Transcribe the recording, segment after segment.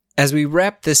As we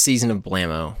wrap this season of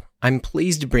Blammo, I'm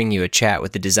pleased to bring you a chat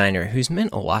with a designer who's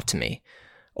meant a lot to me.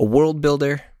 A world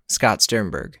builder, Scott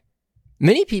Sternberg.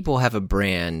 Many people have a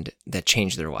brand that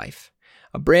changed their life.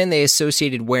 A brand they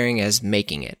associated wearing as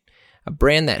making it. A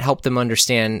brand that helped them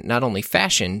understand not only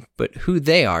fashion, but who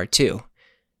they are too.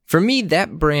 For me,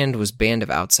 that brand was Band of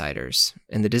Outsiders,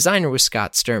 and the designer was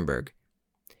Scott Sternberg.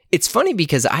 It's funny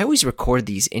because I always record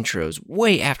these intros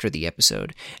way after the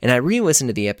episode, and I re-listen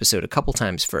to the episode a couple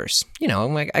times first. You know,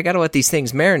 I'm like, I gotta let these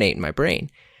things marinate in my brain.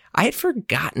 I had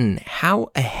forgotten how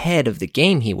ahead of the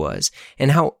game he was,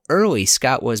 and how early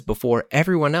Scott was before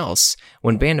everyone else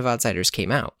when Band of Outsiders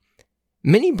came out.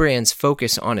 Many brands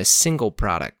focus on a single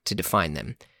product to define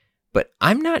them, but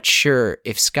I'm not sure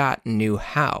if Scott knew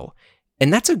how,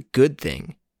 and that's a good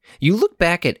thing. You look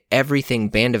back at everything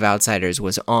Band of Outsiders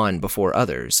was on before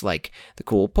others, like the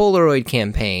cool Polaroid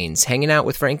campaigns, hanging out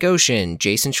with Frank Ocean,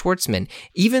 Jason Schwartzman,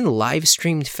 even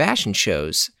live-streamed fashion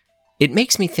shows. It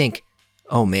makes me think,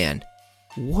 oh man,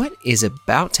 what is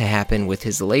about to happen with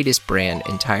his latest brand,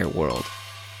 Entire World?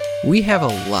 We have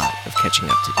a lot of catching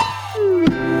up to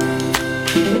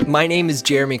do. My name is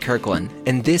Jeremy Kirkland,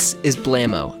 and this is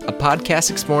Blammo, a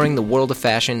podcast exploring the world of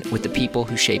fashion with the people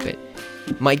who shape it.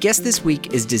 My guest this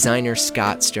week is designer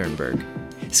Scott Sternberg.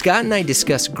 Scott and I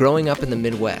discuss growing up in the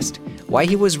Midwest, why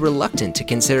he was reluctant to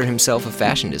consider himself a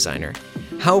fashion designer,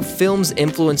 how films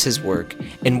influence his work,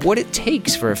 and what it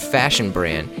takes for a fashion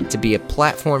brand to be a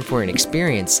platform for an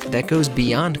experience that goes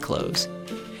beyond clothes.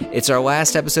 It's our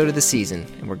last episode of the season,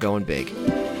 and we're going big.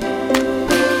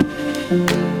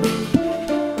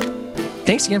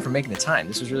 Thanks again for making the time.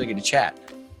 This was really good to chat.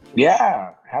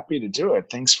 Yeah, happy to do it.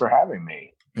 Thanks for having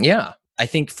me. Yeah. I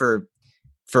think for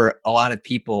a lot of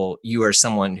people, you are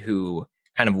someone who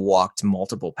kind of walked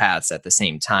multiple paths at the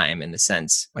same time, in the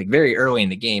sense, like very early in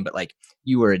the game, but like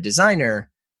you were a designer,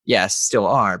 yes, still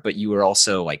are, but you were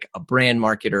also like a brand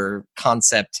marketer,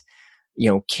 concept,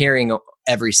 carrying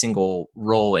every single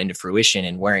role into fruition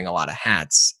and wearing a lot of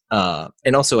hats,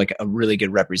 and also like a really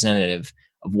good representative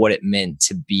of what it meant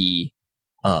to be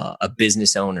a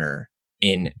business owner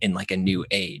in like a new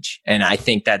age. And I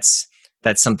think that's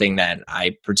something that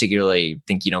I particularly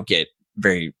think you don't get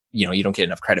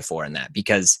enough credit for in that,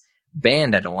 because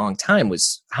Band at a long time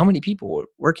was, how many people were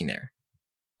working there?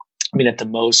 I mean, at the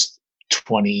most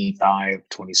 25,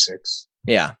 26.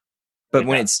 Yeah. But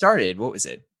when it started, what was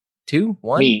it? 2,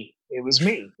 1? Me. It was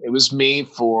me. It was me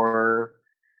for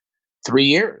 3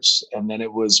 years. And then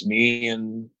it was me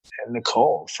and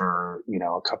Nicole for,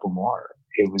 a couple more.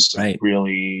 It was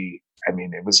really,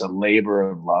 it was a labor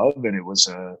of love, and it was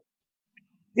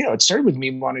it started with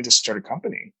me wanting to start a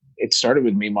company. It started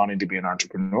with me wanting to be an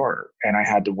entrepreneur, and I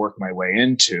had to work my way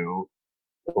into,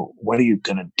 what are you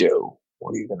going to do?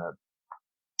 What are you going to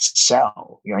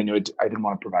sell? I knew I didn't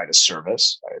want to provide a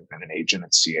service. I had been an agent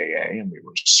at CAA, and we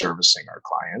were servicing our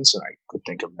clients, and I could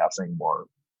think of nothing more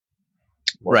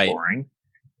boring.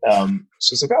 So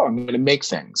it's like, I'm going to make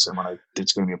things, and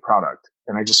it's going to be a product.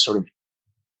 And I just sort of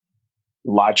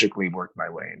logically worked my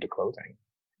way into clothing.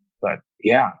 But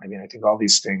yeah, I think all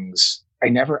these things, I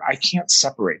can't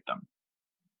separate them.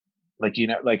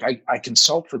 I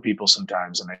consult for people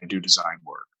sometimes, and I do design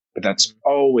work, but that's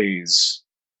always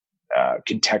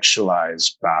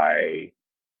contextualized by,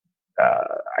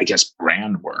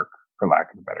 brand work, for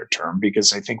lack of a better term,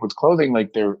 because I think with clothing,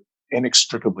 they're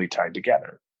inextricably tied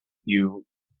together. You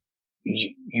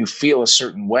feel a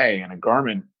certain way in a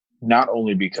garment, not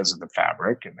only because of the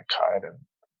fabric and the cut and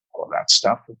all of that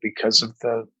stuff, but because of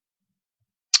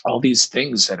all these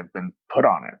things that have been put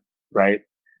on it, right?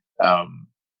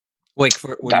 What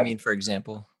do you mean, for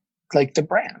example? Like the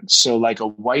brand. So like a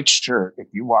white shirt, if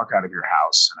you walk out of your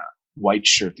house in a white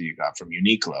shirt that you got from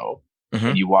Uniqlo,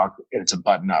 and it's a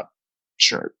button-up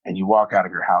shirt, and you walk out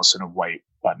of your house in a white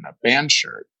button-up Band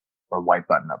shirt or white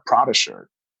button-up Prada shirt,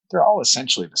 they're all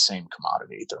essentially the same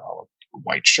commodity. They're all a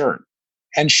white shirt.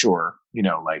 And sure,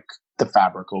 the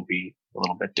fabric will be a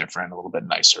little bit different, a little bit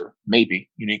nicer. Maybe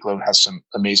Uniqlo has some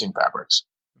amazing fabrics.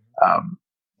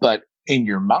 But in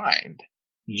your mind,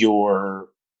 you're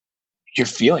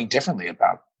feeling differently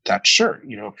about that shirt.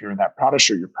 If you're in that Prada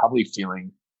shirt, you're probably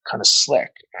feeling kind of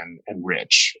slick and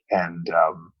rich and,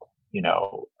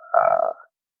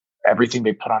 everything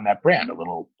they put on that brand, a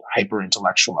little hyper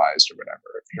intellectualized or whatever.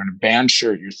 If you're in a Band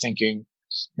shirt, you're thinking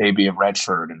maybe of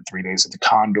Redford and 3 Days at the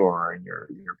Condor, and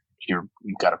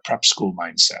you've got a prep school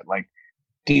mindset. Like,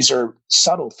 these are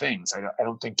subtle things. I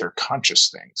don't think they're conscious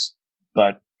things,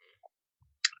 but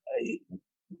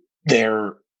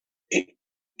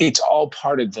it's all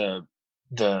part of the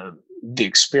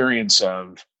experience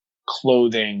of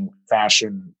clothing,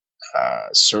 fashion,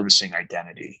 servicing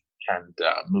identity. and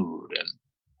mood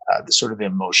and the sort of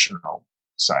emotional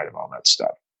side of all that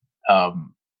stuff.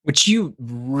 Which you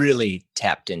really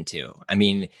tapped into. I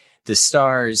mean, the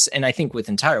stars, and I think with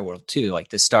Entire World too, like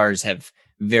the stars have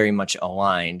very much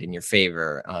aligned in your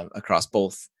favor across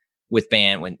both with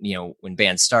Band when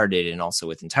Band started and also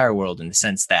with Entire World, in the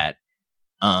sense that,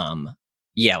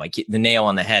 like the nail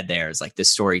on the head there is like the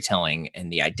storytelling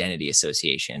and the identity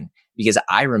association. Because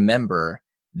I remember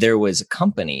there was a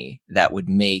company that would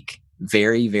make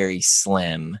very, very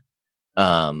slim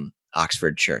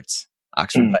Oxford shirts.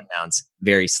 Oxford button downs,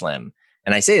 very slim.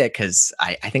 And I say that because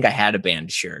I think I had a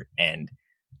Band shirt, and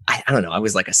I don't know, I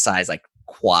was like a size like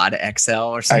quad XL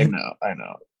or something. I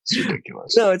know. It's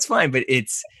ridiculous. No, it's fine. But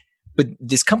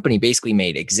this company basically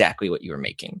made exactly what you were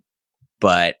making.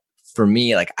 But for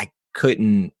me, like I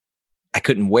couldn't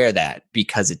wear that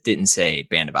because it didn't say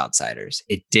Band of Outsiders.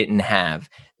 It didn't have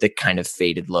the kind of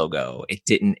faded logo.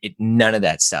 None of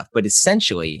that stuff. But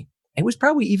essentially, it was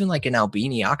probably even like an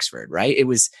Albini Oxford, right?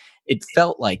 It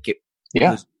felt like it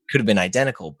could have been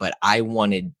identical, but I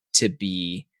wanted to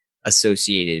be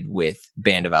associated with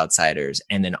Band of Outsiders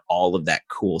and then all of that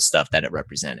cool stuff that it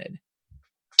represented.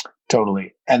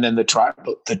 Totally. And then the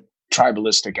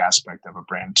tribalistic aspect of a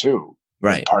brand too,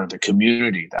 right? Part of the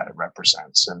community that it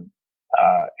represents. And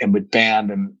with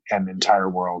Band and Entire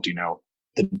World,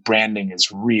 the branding is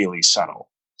really subtle.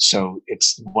 So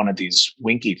it's one of these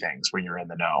winky things where you're in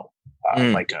the know,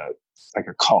 like a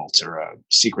cult or a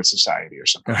secret society or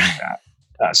something like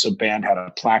that. So Band had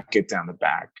a placket down the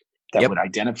back that would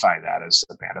identify that as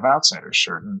a Band of Outsiders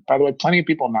shirt. And by the way, plenty of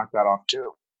people knocked that off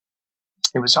too.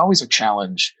 It was always a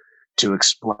challenge to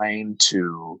explain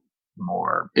to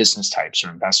more business types or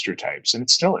investor types, and it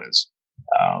still is,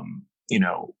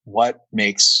 what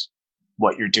makes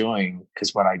what you're doing,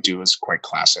 because what I do is quite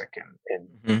classic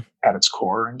and at its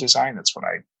core in design. That's what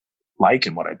I like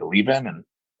and what I believe in and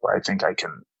where I think I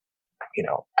can,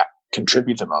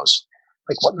 contribute the most.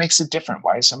 Like, what makes it different?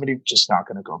 Why is somebody just not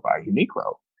going to go buy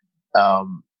Uniqlo?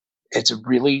 It's a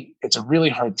really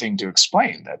hard thing to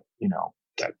explain that,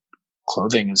 that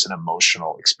clothing is an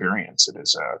emotional experience. It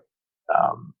is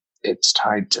it's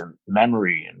tied to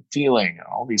memory and feeling and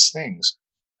all these things.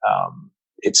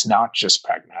 It's not just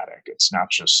pragmatic. It's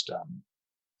not just,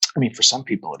 for some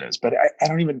people it is, but I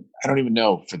don't even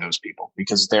know for those people,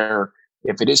 because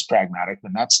if it is pragmatic,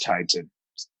 then that's tied to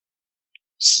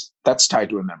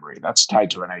a memory. That's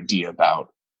tied to an idea about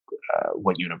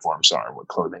what uniforms are, what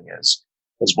clothing is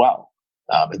as well.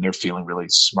 And they're feeling really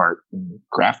smart and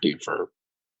crafty for,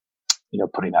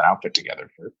 putting that outfit together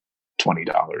for $20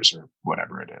 or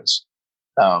whatever it is.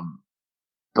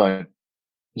 But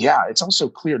yeah, it's also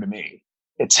clear to me.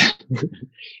 It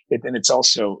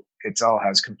all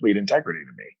has complete integrity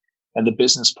to me, and the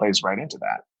business plays right into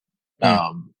that.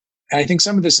 And I think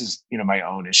some of this is, my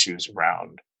own issues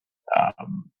around,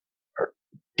 or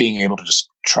being able to just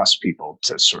trust people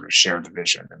to sort of share the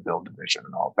vision and build the vision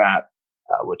and all that,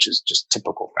 which is just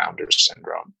typical founder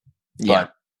syndrome. Yeah.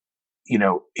 But,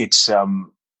 it's,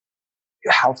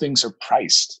 how things are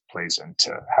priced plays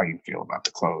into how you feel about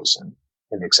the clothes and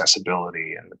the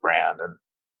accessibility and the brand and,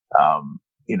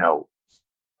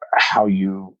 how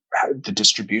the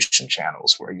distribution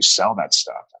channels where you sell that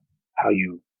stuff, how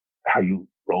you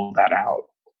roll that out.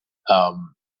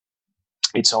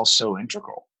 It's also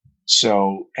integral.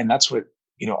 So, and that's what,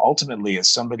 ultimately,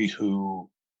 as somebody who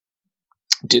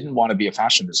didn't want to be a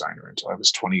fashion designer until I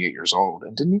was 28 years old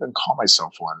and didn't even call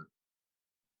myself one.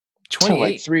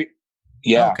 28?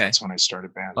 Yeah. Oh, okay. That's when I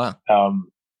started Band. Wow.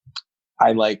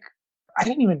 I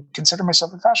didn't even consider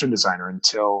myself a fashion designer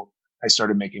until I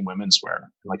started making women's wear. And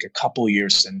like a couple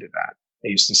years into that, I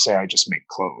used to say I just make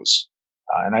clothes.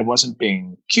 And I wasn't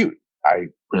being cute. I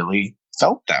really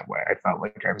felt that way. I felt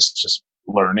like I was just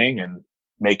learning and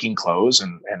making clothes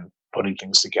and putting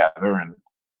things together and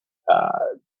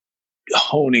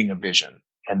honing a vision.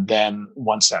 And then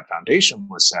once that foundation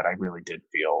was set, I really did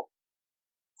feel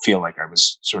like I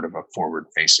was sort of a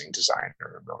forward-facing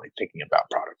designer, really thinking about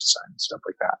product design and stuff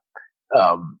like that.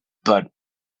 But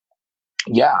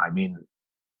yeah, I don't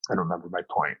remember my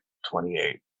point.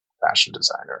 28, fashion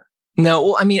designer. No,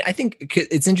 well, I think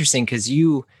it's interesting because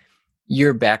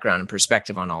your background and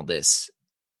perspective on all this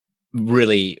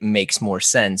really makes more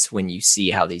sense when you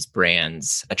see how these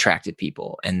brands attracted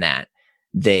people and that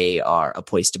they are a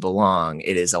place to belong.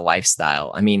 It is a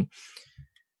lifestyle.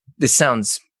 This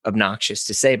sounds obnoxious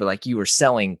to say, but like you were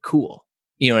selling cool.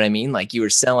 You know what I mean? Like you were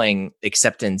selling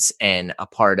acceptance and a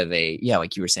part of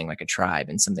like you were saying, like a tribe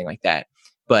and something like that.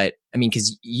 But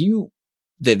because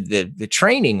the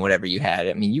training, whatever you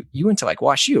had, you went to like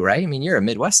WashU, right? You're a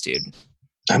Midwest dude.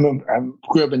 I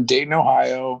grew up in Dayton,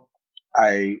 Ohio.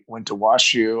 I went to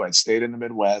WashU. I stayed in the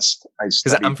Midwest. I Because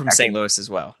studied. I'm from St. Louis as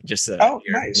well. Just oh,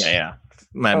 nice. Yeah.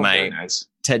 Very nice.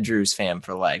 Ted Drew's fan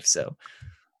for life. So.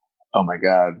 Oh my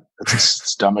God, it's a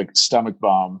stomach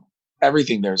bomb.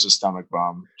 Everything there's a stomach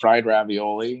bomb. Fried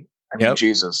ravioli. I mean,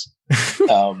 Jesus.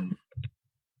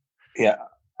 Yeah,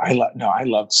 I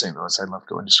loved St. Louis. I loved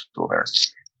going to school there.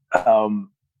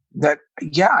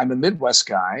 I'm a Midwest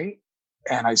guy,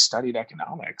 and I studied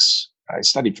economics. I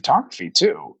studied photography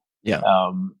too. Yeah.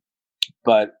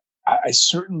 But I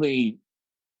certainly,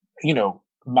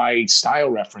 my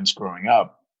style references growing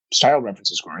up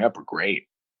were great.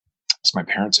 So my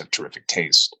parents have terrific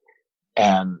taste,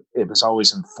 and it was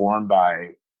always informed by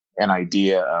an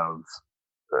idea of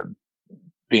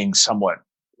being somewhat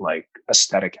like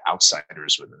aesthetic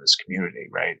outsiders within this community,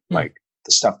 right? Like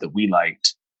the stuff that we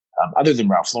liked, other than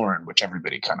Ralph Lauren, which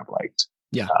everybody kind of liked.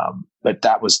 Yeah. But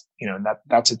that was,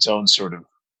 that's its own sort of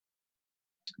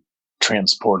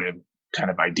transported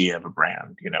kind of idea of a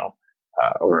brand,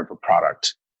 or of a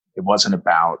product. It wasn't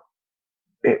about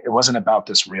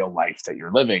this real life that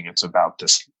you're living. It's about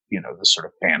this, this sort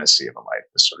of fantasy of a life,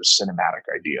 this sort of cinematic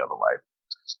idea of a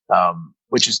life,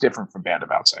 which is different from Band of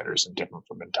Outsiders and different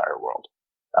from Entire World.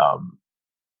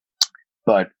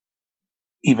 But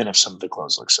even if some of the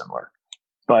clothes look similar,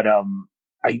 but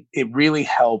it really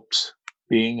helped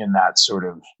being in that sort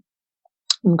of,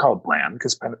 I wouldn't call it bland,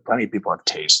 because plenty of people have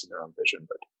taste in their own vision,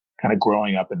 but kind of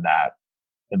growing up in that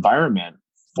environment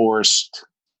forced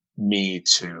me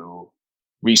to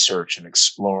research and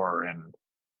explore and,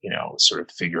 sort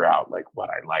of figure out like what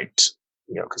I liked,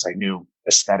 because I knew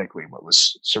aesthetically what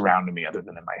was surrounding me other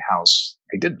than in my house,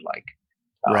 I didn't like.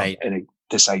 Right. And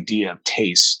this idea of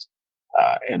taste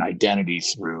and identity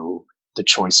through the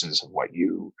choices of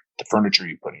the furniture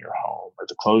you put in your home or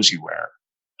the clothes you wear.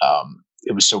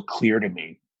 It was so clear to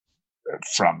me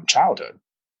from childhood,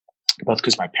 both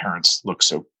because my parents look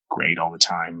so great all the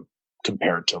time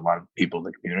compared to a lot of people in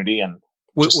the community. And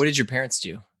what did your parents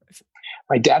do?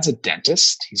 My dad's a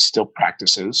dentist. He still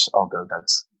practices, although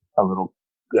that's a little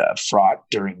fraught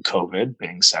during COVID,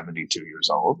 being 72 years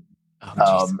old.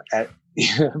 Oh,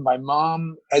 my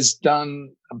mom has done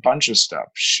a bunch of stuff.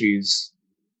 She was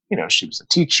a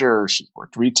teacher. She's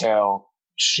worked retail.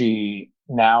 She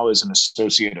now is an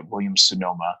associate at Williams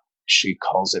Sonoma. She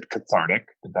calls it cathartic,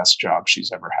 the best job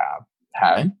she's ever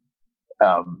had.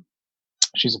 Okay.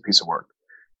 She's a piece of work.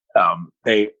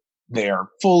 They are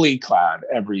fully clad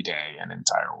every day in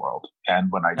Entire World. And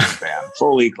when I do band,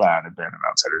 fully clad in Band of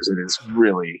Outsiders, it is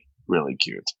really, really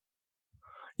cute.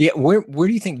 Yeah. Where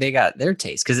do you think they got their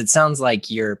taste? Because it sounds like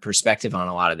your perspective on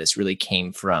a lot of this really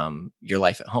came from your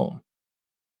life at home.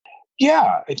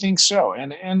 Yeah, I think so.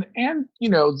 And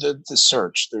the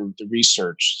search, the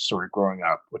research sort of growing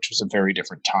up, which was a very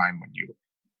different time when you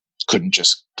couldn't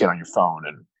just get on your phone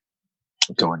and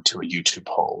go into a YouTube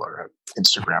hole or an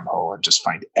Instagram hole and just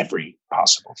find every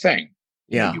possible thing.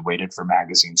 Yeah. You waited for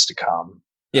magazines to come.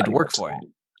 You had to work for it.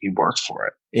 You worked for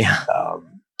it. Yeah.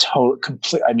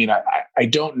 Complete. I mean, I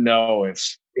don't know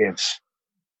if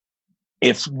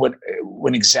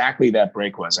when exactly that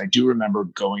break was. I do remember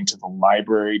going to the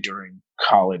library during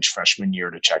college freshman year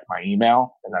to check my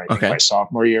email. And I think my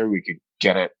sophomore year, we could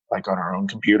get it like on our own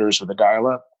computers with a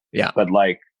dial-up. Yeah. But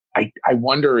like, I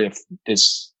wonder if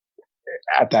this,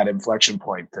 at that inflection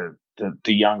point,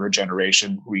 the younger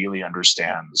generation really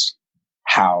understands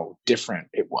how different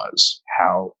it was,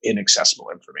 how inaccessible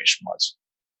information was.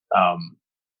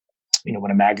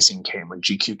 When a magazine came, when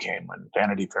GQ came, when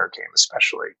Vanity Fair came,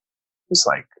 especially, it was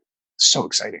like so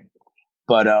exciting.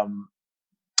 But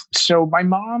so my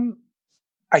mom,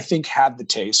 I think, had the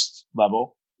taste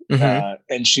level,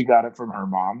 and she got it from her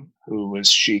mom, who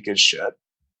was chic as shit,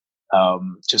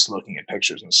 just looking at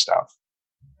pictures and stuff.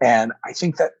 And I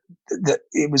think that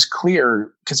it was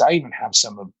clear, because I even have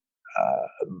some of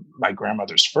my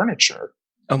grandmother's furniture.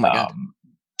 Oh my God.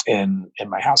 In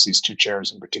my house, these two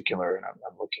chairs in particular, and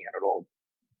I'm looking at an old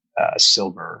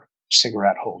silver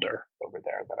cigarette holder over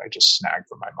there that I just snagged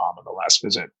from my mom on the last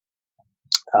visit.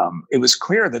 It was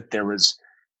clear that there was,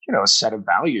 a set of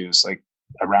values like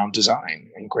around design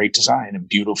and great design and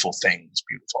beautiful things,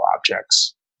 beautiful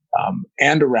objects,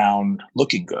 and around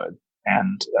looking good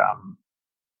and,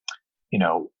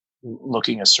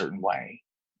 looking a certain way.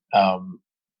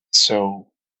 So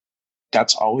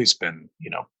that's always been,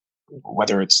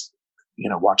 whether it's,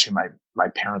 watching my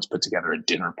parents put together a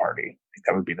dinner party, I think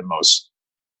that would be the most,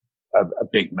 a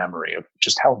big memory of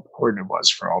just how important it was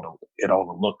for it all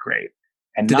to look great.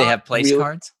 And did they have place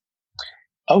cards?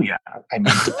 Oh yeah. I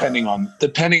mean, depending on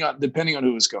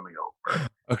who was coming over.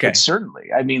 Okay. But certainly,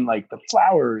 I mean, like the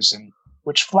flowers and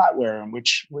which flatware and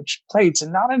which plates,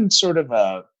 and not in sort of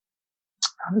a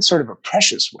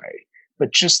precious way,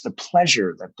 but just the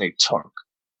pleasure that they took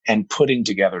and putting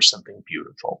together something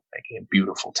beautiful, making a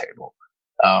beautiful table.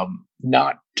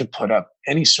 Not to put up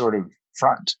any sort of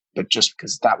front, but just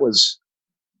because that was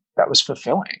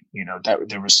fulfilling. That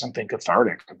there was something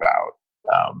cathartic about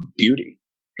beauty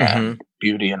and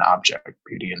beauty in object,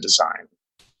 beauty in design.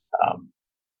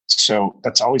 So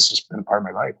that's always just been a part of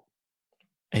my life.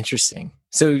 Interesting.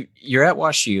 So you're at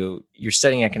WashU, you're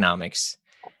studying economics,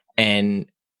 and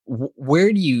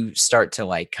where do you start to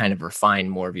like kind of refine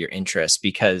more of your interests?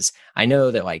 Because I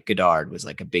know that like Godard was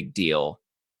like a big deal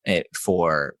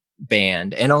for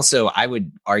band. And also I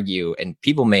would argue, and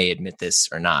people may admit this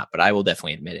or not, but I will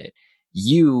definitely admit it.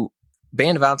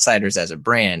 Band of Outsiders as a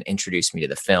brand introduced me to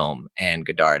the film and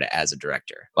Godard as a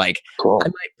director. Like, cool. I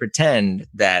might pretend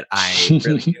that I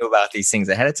really knew about these things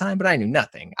ahead of time, but I knew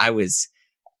nothing. I was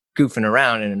goofing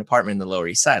around in an apartment in the Lower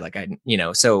East Side. Like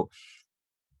so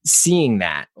seeing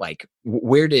that, like,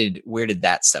 where did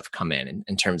that stuff come in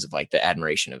terms of like the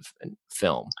admiration of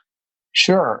film?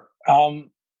 Sure.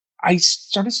 I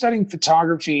started studying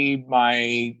photography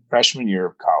my freshman year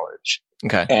of college.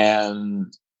 Okay.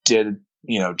 And did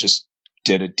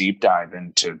a deep dive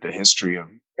into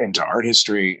art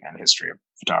history and history of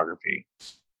photography.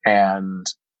 And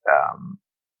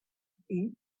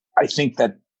I think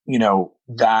that,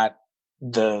 that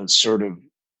the sort of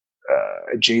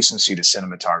adjacency to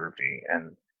cinematography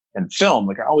and film,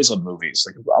 like I always loved movies,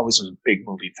 like I always was a big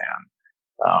movie fan.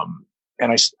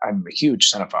 And I'm a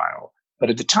huge cinephile, but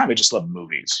at the time I just loved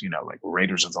movies, like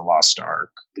Raiders of the Lost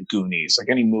Ark, The Goonies, like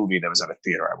any movie that was at a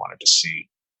theater I wanted to see.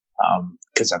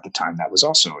 Because at the time that was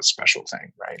also a special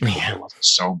thing, right? Yeah. There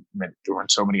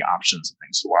weren't so many options and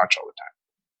things to watch all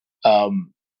the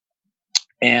time.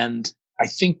 And I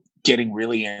think getting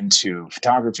really into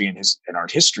photography and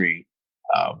art history,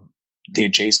 the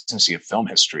adjacency of film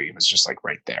history was just like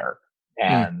right there.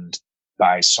 And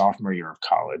by sophomore year of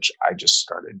college, I just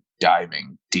started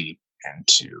diving deep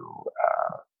into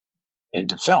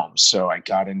film. So I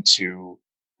got into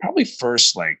probably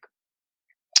first like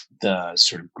the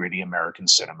sort of gritty American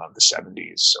cinema of the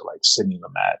 70s. So like Sidney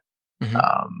Lumet,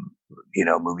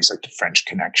 movies like The French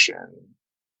Connection,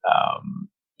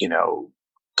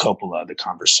 Coppola, The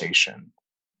Conversation,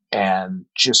 and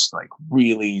just like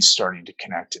really starting to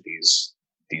connect to these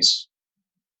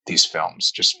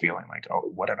films, just feeling like,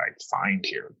 oh, what did I find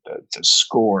here? The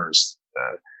scores,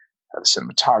 the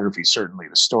cinematography, certainly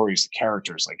the stories, the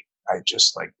characters, like I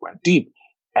just like went deep.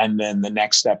 And then the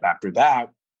next step after that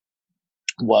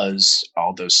was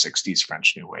all those 60s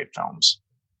French New Wave films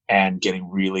and getting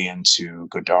really into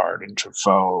Godard and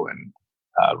Truffaut and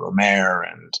Romer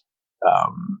and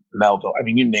Melville. I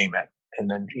mean, you name it. And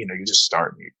then, you just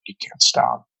start and you can't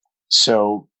stop.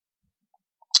 So,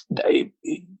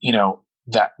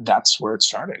 that's where it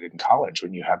started in college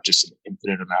when you have just an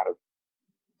infinite amount of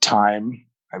time.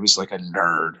 I was like a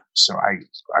nerd. So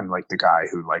I'm like the guy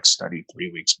who like studied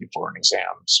 3 weeks before an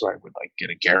exam. So I would like get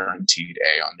a guaranteed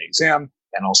A on the exam.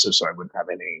 And also, so I wouldn't have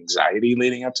any anxiety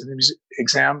leading up to the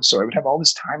exam. So I would have all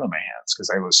this time on my hands because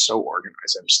I was so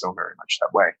organized. I'm still very much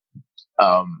that way.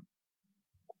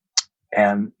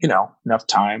 And, enough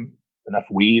time, enough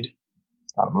weed,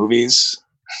 a lot of movies.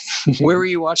 Where were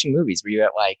you watching movies? Were you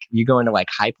at you going to like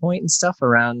High Point and stuff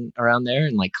around there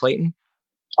in like Clayton?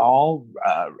 All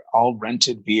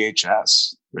rented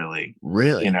VHS, really.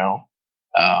 Really?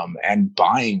 And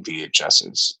buying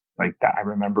VHSs. Like that, I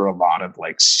remember a lot of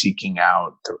like seeking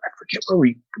out. I forget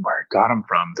where I got them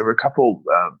from. There were a couple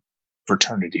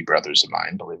fraternity brothers of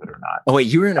mine, believe it or not. Oh wait,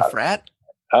 you were in a frat?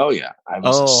 Oh yeah, I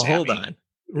was. Oh, hold on.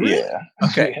 Really? Yeah.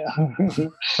 Okay. Yeah.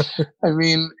 I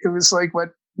mean, it was like what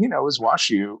it was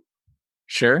WashU.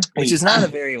 Sure, which is not a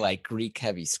very like Greek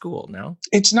heavy school. No,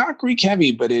 it's not Greek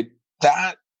heavy, but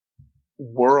that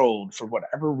world for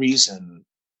whatever reason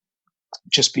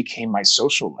just became my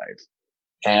social life,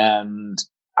 and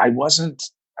I wasn't,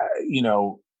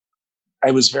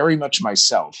 I was very much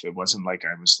myself. It wasn't like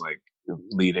I was like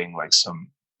leading like some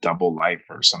double life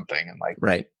or something. And like,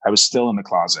 right. I was still in the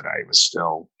closet. I was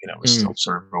still, it was still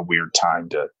sort of a weird time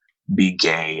to be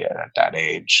gay at that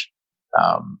age,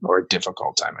 or a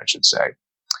difficult time, I should say.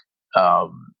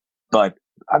 But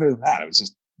other than that, it was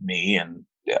just me and,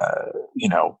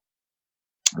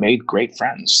 made great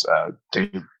friends.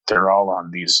 They're all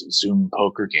on these Zoom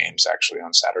poker games actually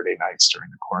on Saturday nights during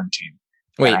the quarantine.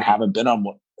 Wait, and I haven't been on.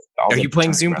 Are you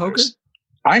playing Zoom poker?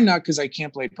 I'm not, because I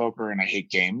can't play poker and I hate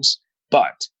games.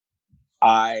 But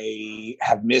I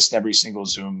have missed every single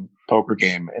Zoom poker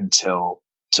game until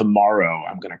tomorrow.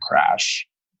 I'm going to crash.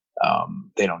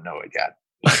 They don't know it yet,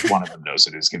 one of them knows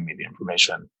it, who's giving me the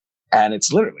information. And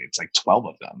it's like 12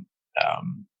 of them.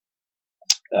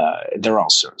 They're all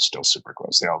still super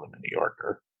close. They all live in New York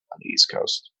or on the East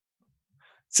Coast.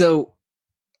 So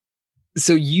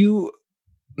you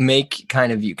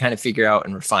kind of figure out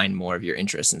and refine more of your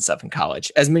interests and stuff in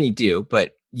college, as many do,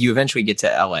 but you eventually get to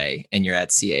LA and you're at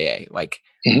CAA. Like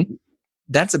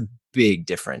that's a big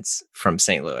difference from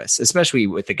St. Louis, especially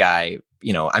with the guy,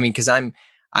 because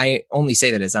I only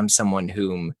say that as I'm someone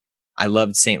whom I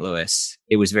loved St. Louis.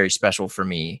 It was very special for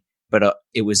me, but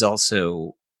it was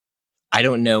also, I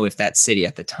don't know if that city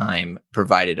at the time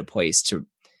provided a place to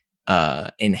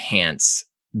enhance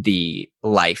the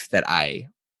life that I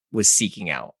was seeking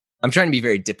out. I'm trying to be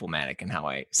very diplomatic in how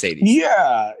I say these.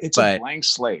 Yeah, it's a blank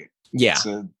slate. Yeah,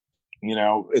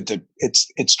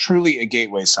 it's truly a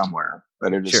gateway somewhere,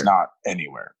 but it is not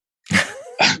anywhere.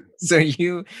 So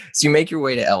you make your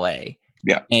way to LA.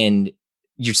 Yeah, and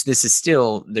this is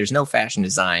still, there's no fashion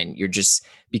design. You're just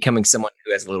becoming someone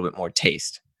who has a little bit more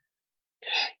taste.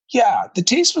 Yeah, the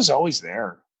taste was always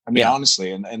there. I mean,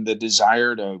 honestly, and the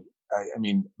desire to.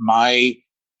 My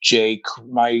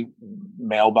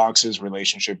mailbox's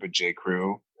relationship with J.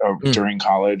 Crew during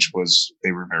college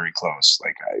they were very close.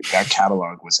 Like that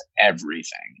catalog was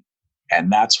everything.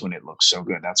 And that's when it looked so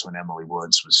good. That's when Emily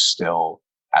Woods was still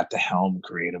at the helm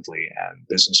creatively and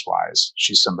business wise.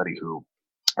 She's somebody who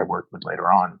I worked with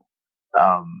later on,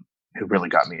 who really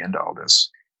got me into all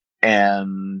this.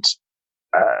 And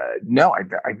no,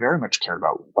 I very much cared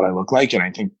about what I look like. And I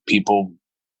think people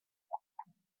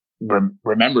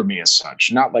remember me as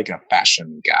such, not like a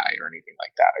fashion guy or anything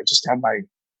like that. I just had my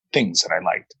things that I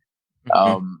liked.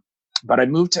 But I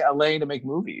moved to LA to make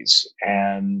movies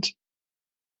and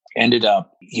ended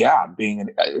up, being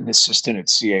an assistant at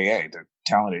CAA, the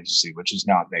talent agency, which is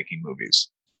not making movies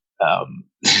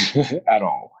at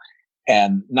all,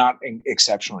 and not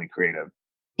exceptionally creative,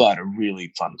 but a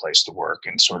really fun place to work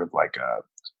and sort of like a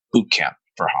boot camp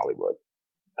for Hollywood.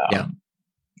 Yeah.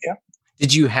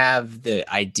 Did you have the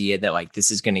idea that like, this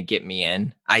is going to get me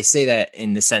in? I say that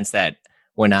in the sense that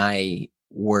when I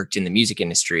worked in the music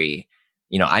industry,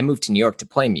 I moved to New York to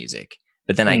play music,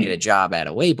 but then I get a job at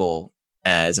a label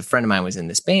as a friend of mine was in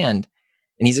this band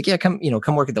and he's like, yeah, come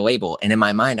work at the label. And in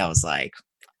my mind, I was like,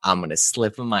 I'm going to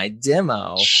slip him my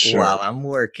demo while I'm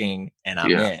working and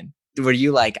I'm in. Were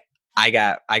you like, I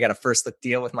got a first look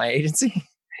deal with my agency?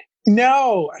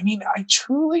 No, I mean, I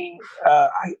truly,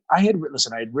 I had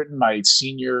written my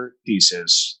senior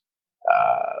thesis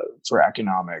for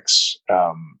economics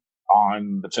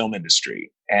on the film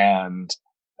industry and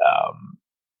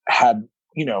had,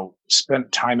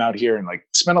 spent time out here and like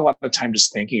spent a lot of time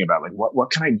just thinking about like,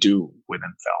 what can I do within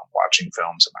film, watching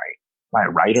films? Am I a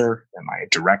writer? Am I a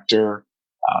director?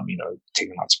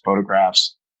 Taking lots of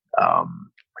photographs.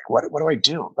 Like what do I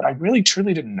do? But I really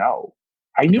truly didn't know.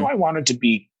 I knew I wanted to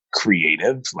be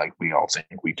creative, like we all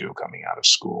think we do coming out of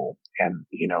school, and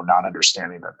not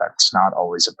understanding that that's not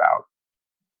always about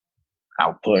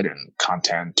output and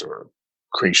content or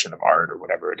creation of art or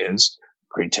whatever it is.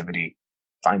 Creativity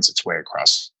finds its way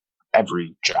across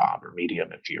every job or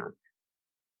medium if you're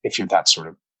that sort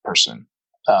of person.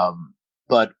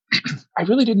 But I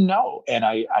really didn't know, and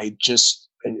I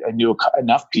knew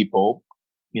enough people,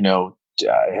 I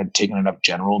had taken enough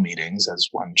general meetings, as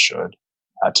one should,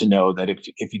 to know that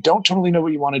if you don't totally know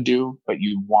what you want to do, but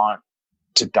you want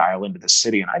to dial into the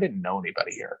city, and I didn't know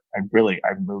anybody here. I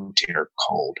moved here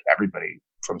cold. Everybody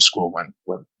from school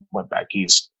went back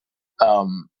east.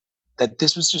 That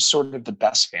this was just sort of the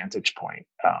best vantage point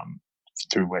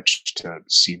through which to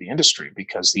see the industry,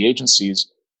 because the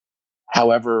agencies,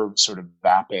 however sort of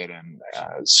vapid and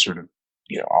sort of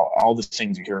all the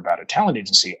things you hear about a talent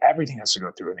agency, everything has to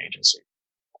go through an agency,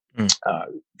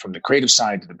 from the creative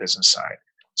side to the business side.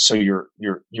 So you're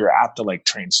at the like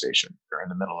train station. You're in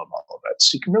the middle of all of it,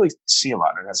 so you can really see a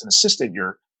lot. And as an assistant,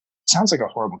 it sounds like a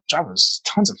horrible job. It's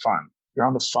tons of fun. You're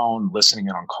on the phone, listening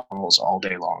in on calls all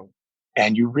day long,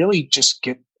 and you really just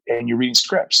and you're reading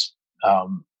scripts.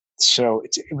 So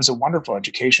it was a wonderful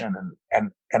education,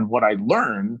 and what I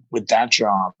learned with that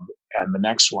job and the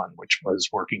next one, which was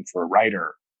working for a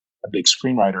writer, a big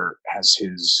screenwriter, as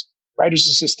his writer's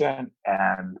assistant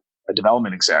and a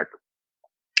development exec,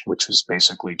 which was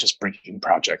basically just bringing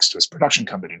projects to his production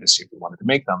company to see if we wanted to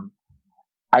make them.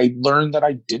 I learned that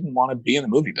I didn't want to be in the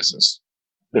movie business.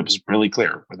 It was really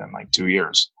clear within like 2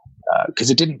 years, because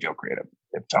it didn't feel creative.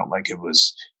 It felt like it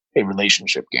was a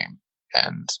relationship game,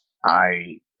 and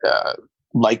I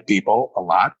like people a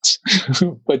lot,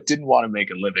 but didn't want to make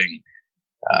a living,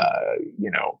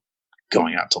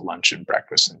 going out to lunch and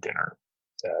breakfast and dinner,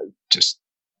 just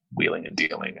wheeling and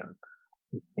dealing and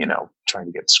trying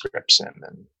to get scripts in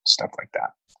and stuff like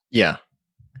that. Yeah.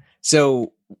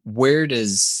 So where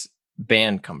does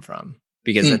band come from?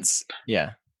 Because it's,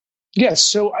 yeah. Yeah.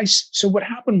 So what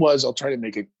happened was, I'll try to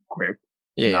make it quick,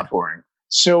 not boring.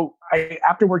 So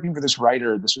after working for this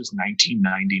writer, this was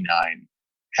 1999,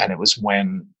 and it was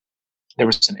when there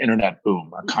was an internet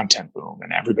boom, a content boom,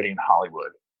 and everybody in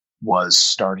Hollywood was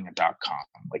starting a .com.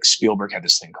 Like Spielberg had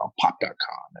this thing called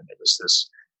pop.com, and there was this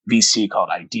VC called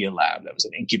Idea Lab that was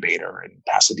an incubator in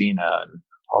Pasadena, and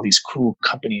all these cool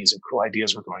companies and cool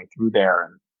ideas were going through there.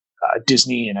 And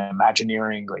Disney and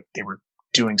Imagineering, like they were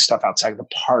doing stuff outside the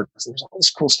parks. There was all this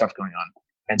cool stuff going on.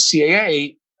 And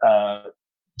CAA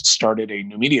started a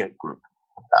new media group.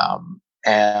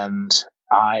 And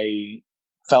I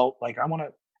felt like I want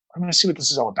to see what this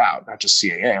is all about, not just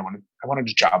CAA. I wanted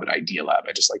a job at Idea Lab.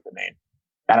 I just like the name.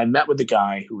 And I met with the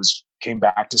guy who came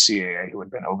back to CAA, who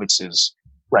had been Ovitz's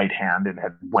right hand and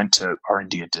had went to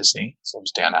R&D at Disney. His name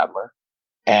was Dan Adler,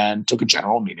 and took a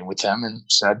general meeting with him and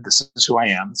said, "This is who I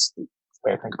am. This is the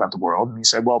way I think about the world." And he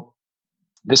said, "Well,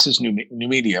 this is new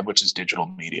media, which is digital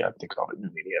media." They called it new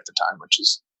media at the time, which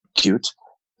is cute.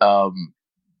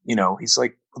 He's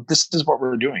like, "This is what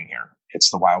we're doing here.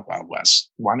 It's the wild, wild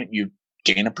west. Why don't you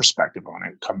gain a perspective on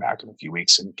it, come back in a few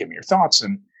weeks and give me your thoughts?"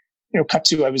 And, cut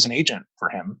to, I was an agent for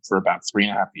him for about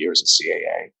 3.5 years at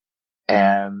CAA.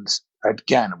 And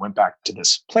again, I went back to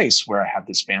this place where I had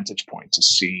this vantage point to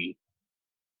see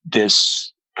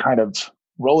this kind of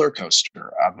roller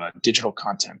coaster of a digital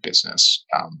content business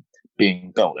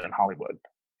being built in Hollywood.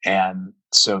 And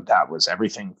so that was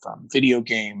everything from video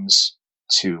games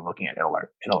to looking at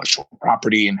intellectual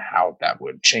property and how that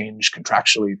would change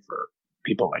contractually for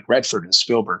people like Redford and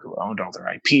Spielberg, who owned all their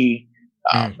IP,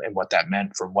 and what that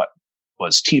meant for what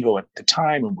was TiVo at the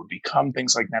time and would become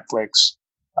things like Netflix.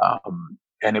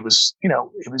 And it was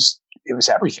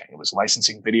everything. It was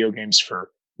licensing video games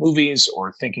for movies,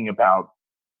 or thinking about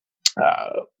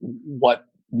what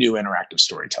new interactive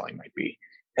storytelling might be.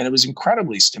 And it was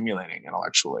incredibly stimulating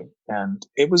intellectually. And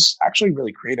it was actually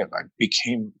really creative.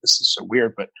 This is so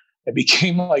weird, but I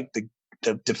became like the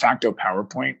de facto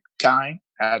PowerPoint guy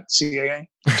at CAA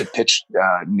to pitch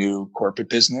new corporate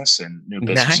business and new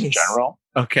business in general.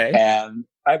 Okay. And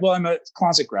I'm a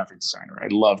closet graphic designer. I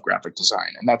love graphic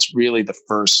design. And that's really the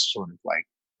first sort of like,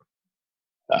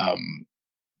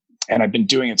 and I've been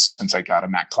doing it since I got a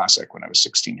Mac Classic when I was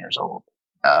 16 years old,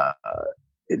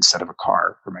 instead of a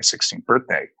car for my 16th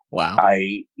birthday. Wow.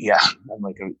 I'm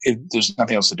like, there's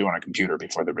nothing else to do on a computer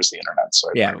before there was the internet. So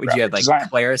would you have like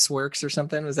ClarisWorks or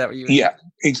something? Was that what you were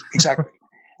doing? Exactly.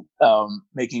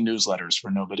 Making newsletters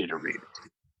for nobody to read.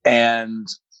 And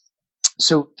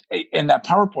so in that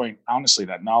PowerPoint, honestly,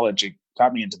 that knowledge, it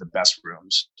got me into the best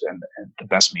rooms and the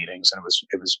best meetings. And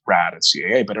it was rad at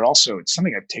CAA, but it's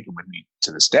something I've taken with me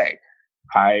to this day.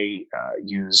 I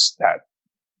use that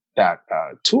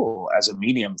tool as a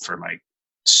medium for like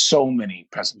so many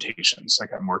presentations.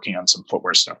 Like I'm working on some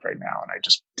footwear stuff right now, and I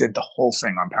just did the whole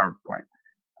thing on PowerPoint,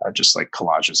 just like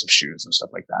collages of shoes and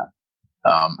stuff like that.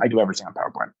 I do everything on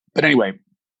PowerPoint. But anyway,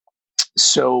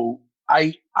 so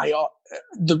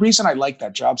the reason I liked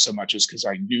that job so much is because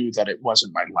I knew that it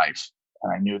wasn't my life,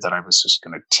 and I knew that I was just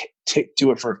going to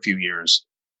do it for a few years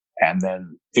and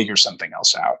then figure something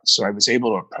else out. So I was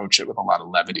able to approach it with a lot of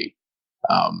levity,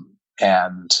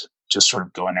 and just sort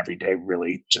of going every day,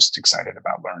 really just excited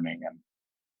about learning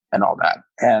and all that.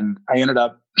 And I ended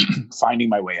up finding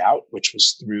my way out, which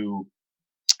was through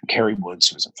Kerry Woods,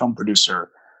 who was a film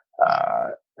producer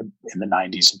in the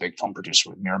 90s, a big film producer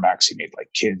with Miramax. He made like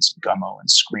Kids, Gummo, and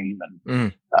Scream,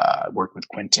 and worked with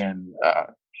Quentin,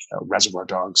 Reservoir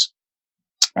Dogs.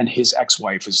 And his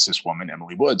ex-wife is this woman,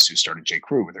 Emily Woods, who started J.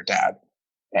 Crew with her dad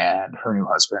and her new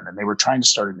husband. And they were trying to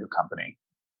start a new company.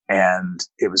 And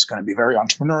it was going to be very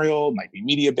entrepreneurial, might be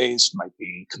media-based, might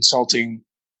be consulting.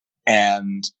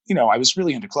 And, I was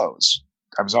really into clothes.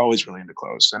 I was always really into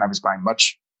clothes. And I was buying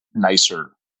much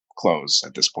nicer clothes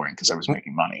at this point because I was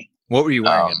making money. What were you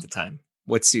wearing at the time?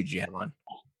 What suit did you have on?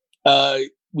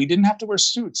 We didn't have to wear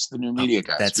suits, the new media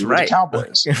guys. That's we were right. The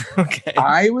Cowboys. Okay.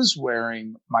 I was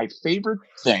wearing, my favorite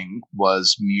thing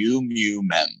was Miu Miu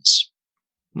men's.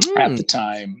 At the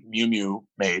time, Miu Miu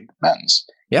made men's.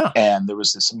 Yeah. And there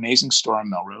was this amazing store on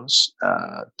Melrose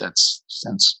that's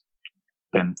since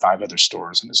been 5 other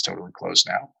stores and is totally closed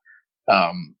now.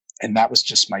 And that was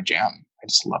just my jam. I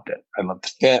just loved it. I loved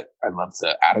the fit. I loved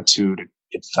the attitude.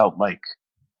 It felt like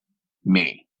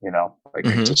me, like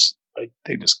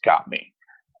they just got me.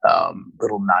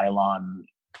 Little nylon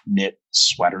knit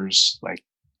sweaters, like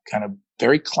kind of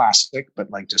very classic, but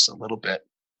like just a little bit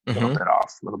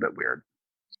off, a little bit weird.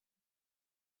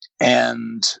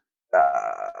 And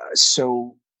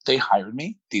so they hired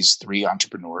me, these three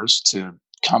entrepreneurs, to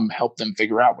come help them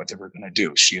figure out what they were going to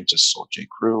do. She had just sold J.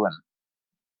 Crew, and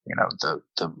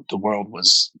the world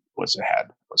was ahead,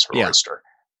 was her oyster.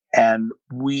 And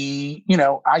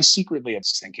I secretly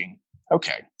was thinking,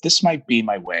 okay, this might be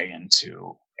my way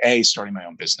into A, starting my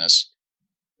own business,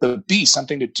 but B,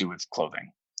 something to do with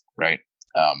clothing, right?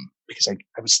 Because I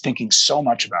was thinking so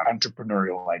much about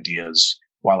entrepreneurial ideas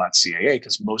while at CAA,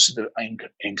 because most of the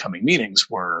incoming meetings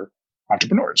were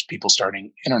entrepreneurs, people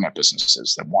starting internet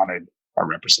businesses that wanted our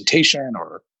representation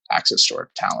or access to our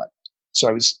talent. So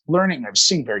I was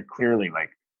seeing very clearly,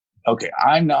 like, okay,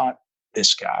 I'm not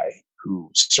this guy who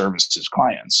services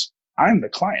clients. I'm the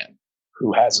client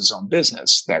who has his own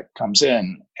business that comes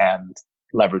in and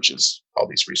leverages all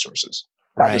these resources.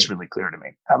 That was really clear to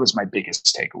me. That was my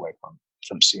biggest takeaway from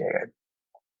CAA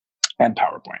and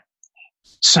PowerPoint.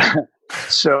 So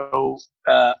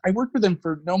I worked with them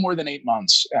for no more than 8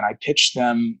 months, and I pitched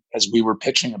them as we were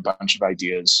pitching a bunch of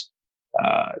ideas.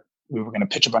 We were going to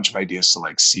pitch a bunch of ideas to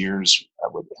like Sears,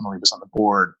 Emily was on the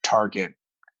board, Target,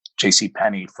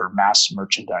 JCPenney, for mass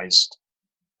merchandised,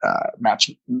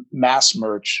 mass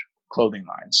merch clothing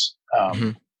lines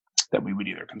that we would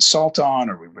either consult on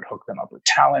or we would hook them up with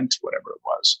talent, whatever it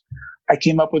was. I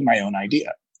came up with my own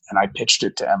idea and I pitched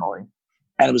it to Emily,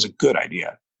 and it was a good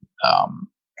idea.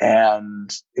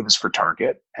 And it was for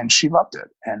Target, and she loved it.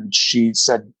 And she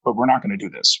said, but we're not going to do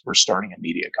this. We're starting a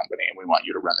media company and we want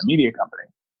you to run the media company.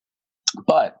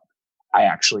 But I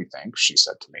actually think, she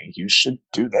said to me, you should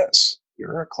do this.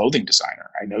 You're a clothing designer.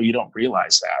 I know you don't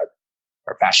realize that,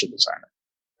 or fashion designer.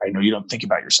 I know you don't think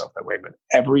about yourself that way, but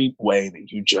every way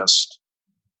that you just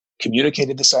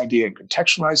communicated this idea and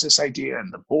contextualized this idea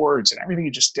and the boards and everything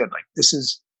you just did, like, this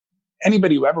is,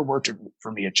 anybody who ever worked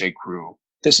for me at J. Crew,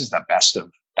 this is the best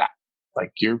of that.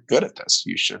 Like, you're good at this.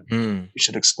 You should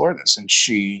explore this. And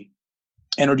she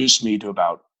introduced me to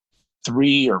about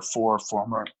 3 or 4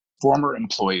 former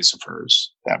employees of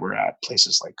hers that were at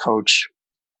places like Coach.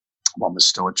 One was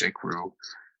still at J. Crew,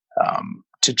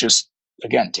 to just,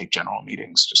 again, take general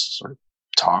meetings, just sort of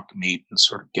talk, meet, and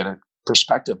sort of get a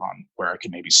perspective on where I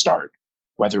could maybe start,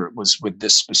 whether it was with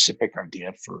this specific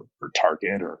idea for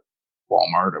Target or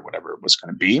Walmart or whatever it was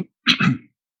going to be,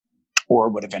 or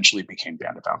what eventually became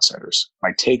Band of Outsiders.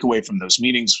 My takeaway from those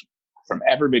meetings from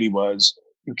everybody was,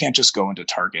 you can't just go into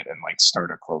Target and like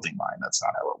start a clothing line. That's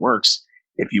not how it works.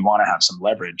 If you want to have some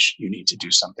leverage, you need to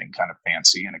do something kind of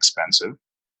fancy and expensive,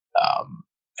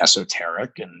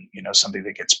 esoteric, and something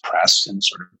that gets press and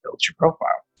sort of builds your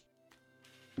profile.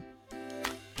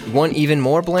 Want even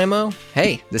more Blammo?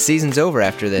 Hey, the season's over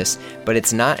after this, but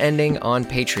it's not ending on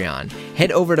Patreon.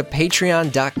 Head over to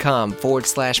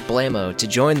patreon.com/Blammo to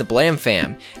join the Blam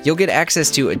fam. You'll get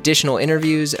access to additional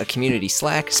interviews, a community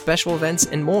Slack, special events,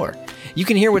 and more. You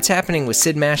can hear what's happening with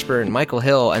Sid Mashburn, Michael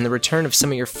Hill, and the return of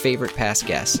some of your favorite past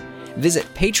guests. Visit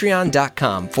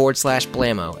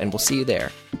patreon.com/Blammo, and we'll see you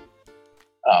there.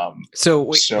 Let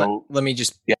me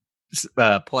just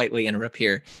politely interrupt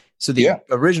here. So the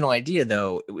original idea,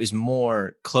 though, it was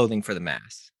more clothing for the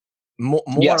mass, more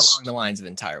along the lines of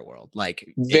entire world, like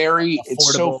very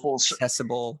affordable, it's so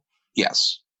accessible.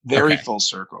 Yes, very full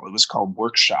circle. It was called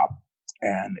Workshop,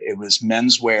 and it was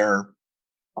menswear.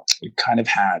 It kind of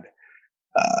had,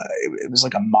 it was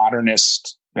like a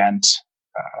modernist bent,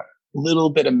 a little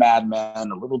bit of Mad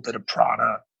Men, a little bit of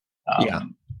Prada.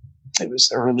 It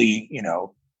was early,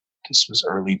 this was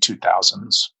early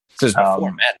 2000s. So it was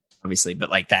before Mad, obviously, but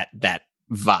like that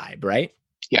vibe, right?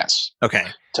 Yes. Okay.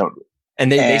 Totally. And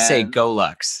they say, go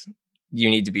Luxe. You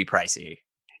need to be pricey.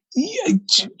 Yeah,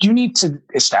 you need to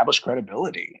establish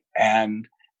credibility. And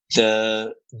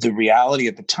the reality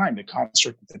at the time, the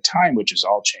construct at the time, which is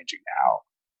all changing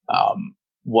now,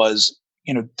 was,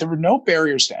 there were no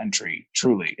barriers to entry,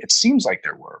 truly. It seems like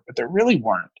there were, but there really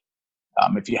weren't.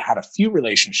 If you had a few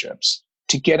relationships,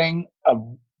 to getting a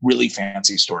really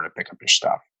fancy store to pick up your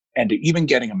stuff, and to even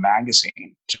getting a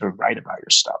magazine to write about your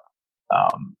stuff.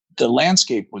 The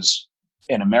landscape was,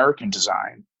 in American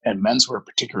design, and menswear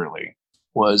particularly,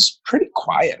 was pretty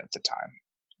quiet at the time.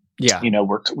 Yeah.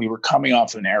 We were coming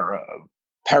off an era of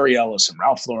Perry Ellis and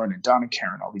Ralph Lauren and Donna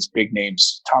Karan, all these big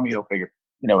names, Tommy Hilfiger,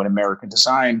 in American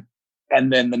design.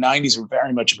 And then the 90s were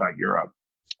very much about Europe.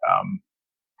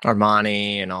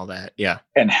 Armani and all that. Yeah.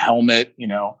 And Helmet,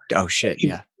 Oh shit.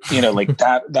 Yeah. Like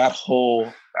that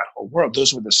whole world,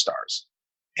 those were the stars.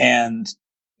 And,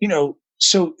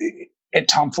 so at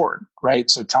Tom Ford, right?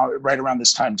 So right around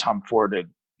this time, Tom Ford had,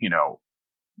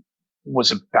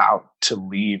 was about to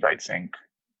leave, I think,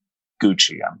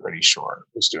 Gucci, I'm pretty sure,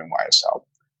 was doing YSL.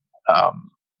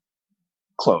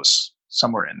 Close,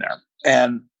 somewhere in there.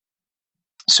 And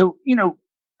So,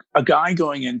 a guy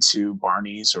going into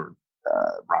Barney's or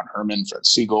Ron Herman, Fred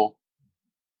Siegel,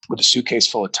 with a suitcase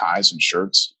full of ties and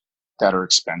shirts that are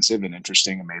expensive and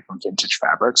interesting and made from vintage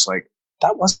fabrics, like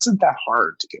that wasn't that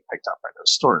hard to get picked up by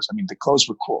those stores. I mean, the clothes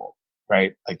were cool,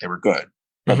 right? Like they were good,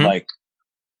 but like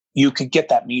you could get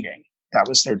that meeting. That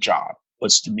was their job,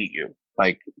 was to meet you.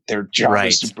 Like their job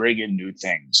was to bring in new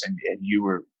things, and you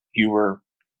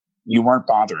weren't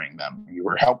bothering them. You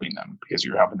were helping them because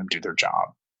you were helping them do their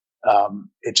job.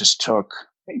 It just took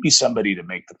maybe somebody to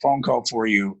make the phone call for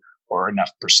you or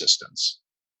enough persistence.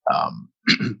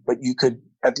 But you could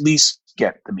at least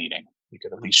get the meeting. You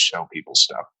could at least show people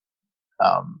stuff.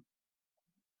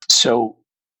 So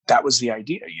that was the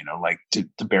idea, like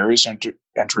the barriers to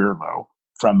entry are low.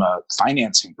 From a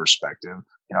financing perspective,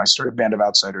 I started Band of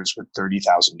Outsiders with $30,000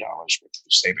 worth of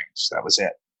savings. That was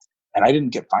it. And I didn't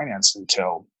get financed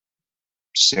until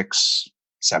 6-7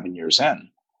 years in,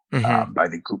 by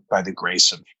the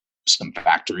grace of some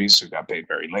factories who got paid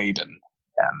very late and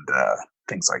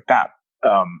things like that.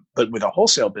 But with a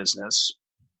wholesale business,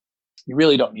 you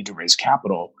really don't need to raise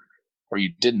capital, or you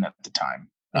didn't at the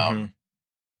time,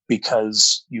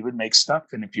 because you would make stuff.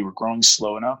 And if you were growing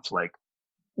slow enough, like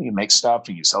you make stuff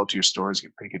and you sell it to your stores, you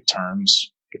get pretty good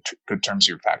terms, good terms of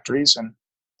your factories. And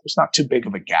there's not too big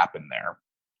of a gap in there.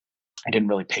 I didn't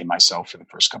really pay myself for the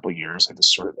first couple of years. I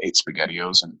just sort of ate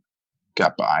SpaghettiOs and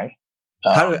got by.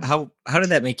 How did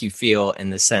that make you feel, in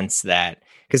the sense that,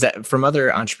 because from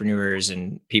other entrepreneurs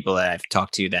and people that I've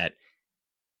talked to that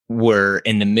were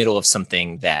in the middle of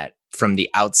something that from the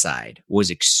outside was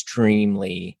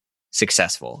extremely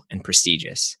successful and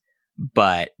prestigious,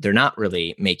 but they're not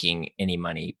really making any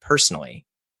money personally.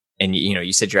 And,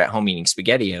 you said you're at home eating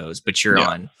SpaghettiOs, but you're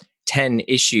on 10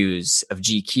 issues of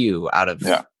GQ out of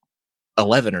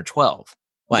 11 or 12.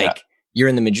 You're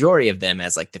in the majority of them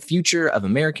as like the future of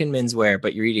American menswear,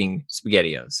 but you're eating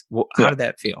SpaghettiOs. How did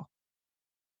that feel?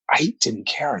 I didn't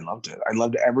care. I loved it. I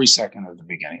loved every second of the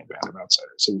beginning of Band of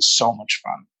Outsiders. It was so much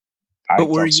fun. But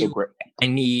were you, so great. I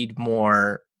need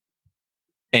more.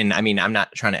 And I mean, I'm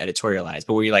not trying to editorialize,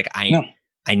 but were you like,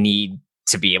 I need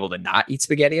to be able to not eat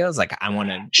SpaghettiOs? Like, I want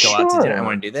to go out to dinner. I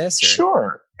want to do this. Or?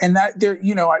 Sure. And that there,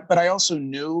 but I also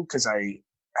knew, because I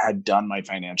had done my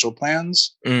financial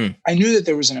plans, I knew that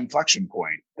there was an inflection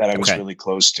point that I was really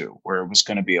close to, where it was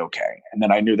going to be okay. And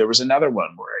then I knew there was another one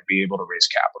where I'd be able to raise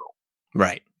capital.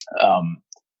 Right.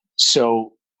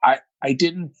 So I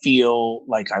didn't feel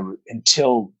like I would,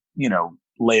 until,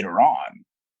 later on,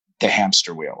 the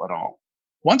hamster wheel at all.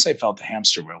 Once I felt the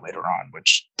hamster wheel later on,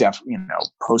 which definitely,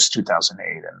 post 2008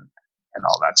 and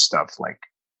all that stuff, like,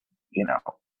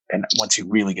 and once you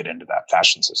really get into that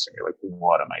fashion system, you're like,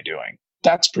 what am I doing?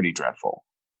 That's pretty dreadful.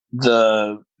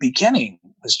 The beginning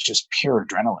was just pure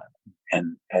adrenaline.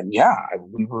 And I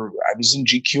was in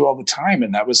GQ all the time,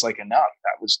 and that was like enough.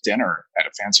 That was dinner at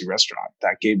a fancy restaurant.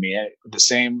 That gave me the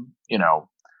same,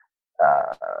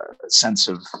 sense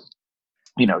of,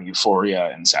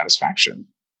 euphoria and satisfaction.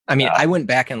 I mean, I went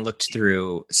back and looked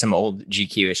through some old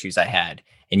GQ issues I had,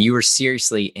 and you were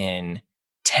seriously in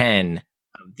 10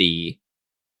 of the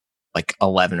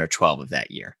 11 or 12 of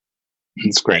that year.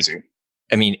 It's crazy.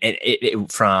 I mean,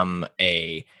 it from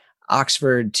a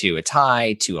Oxford to a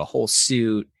tie to a whole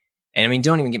suit. And I mean,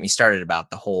 don't even get me started about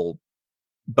the whole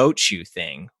boat shoe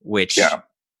thing, which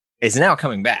is now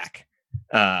coming back.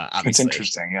 Obviously. It's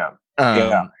interesting.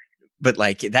 Yeah. But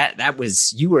that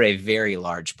was, you were a very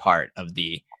large part of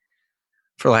the,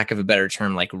 for lack of a better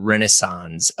term,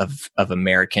 renaissance of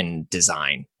American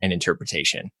design and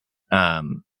interpretation.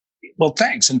 Well,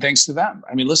 thanks. And thanks to them.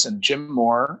 I mean, listen, Jim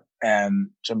Moore and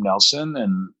Jim Nelson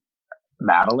and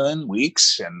Madeline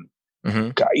Weeks and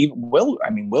even Will. I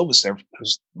mean, Will was there,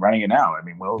 who's running it now. I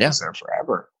mean, Will was there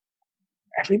forever.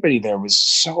 Everybody there was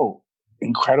so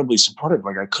incredibly supportive.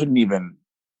 I couldn't even,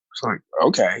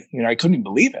 okay, I couldn't even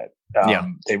believe it.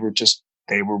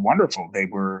 They were wonderful. They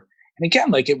were, and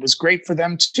again, it was great for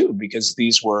them too, because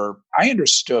I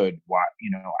understood why,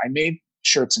 I made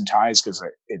shirts and ties because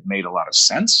it made a lot of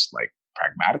sense,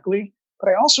 pragmatically, but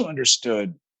I also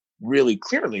understood really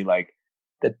clearly,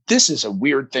 that this is a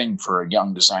weird thing for a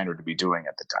young designer to be doing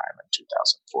at the time in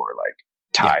 2004,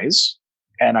 ties.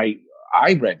 Yeah. And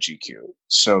I read GQ.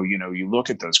 So, you look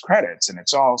at those credits and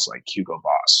it's all Hugo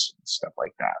Boss and stuff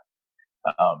like that.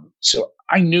 So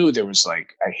I knew there was I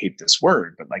hate this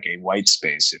word, but a white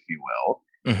space, if you will,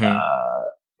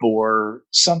 for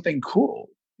something cool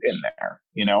in there.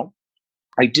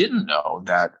 I didn't know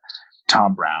that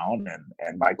Tom Brown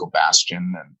and Michael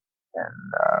Bastian and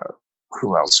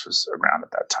who else was around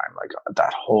at that time?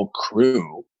 That whole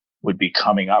crew would be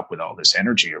coming up with all this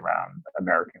energy around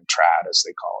American trad, as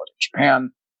they call it in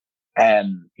Japan.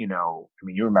 And, you know, I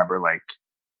mean, you remember, like,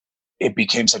 it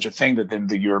became such a thing that then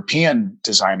the European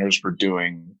designers were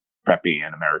doing preppy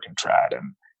and American trad.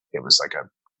 And it was like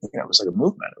it was like a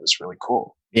movement. It was really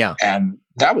cool. Yeah. And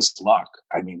that was luck.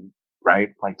 I mean, right?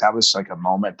 Like, that was like a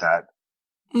moment that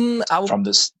I'll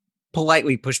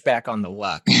politely push back on the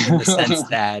luck in the sense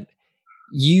that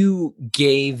you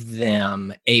gave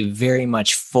them a very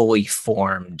much fully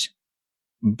formed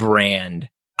brand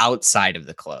outside of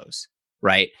the clothes,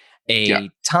 right?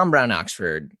 Thom Browne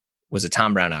Oxford was a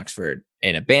Thom Browne Oxford,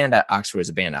 and a band at Oxford was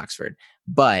a band Oxford.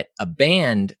 But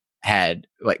Band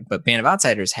of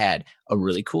Outsiders had a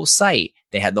really cool site.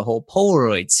 They had the whole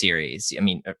Polaroid series. I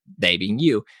mean, they being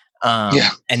you.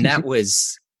 And that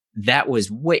was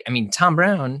way, I mean, Thom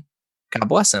Browne, God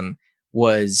bless him,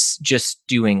 was just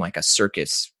doing like a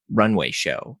circus runway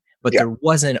show, but there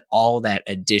wasn't all that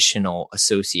additional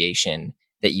association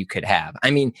that you could have.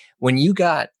 I mean, when you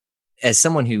got, as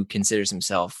someone who considers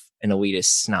himself an elitist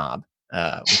snob,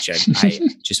 which I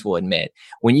just will admit,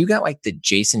 when you got like the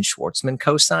Jason Schwartzman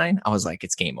cosign, I was like,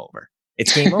 it's game over.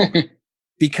 It's game over.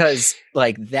 Because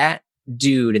like that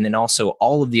dude, and then also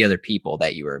all of the other people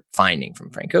that you were finding from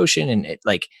Frank Ocean, and it,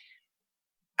 like,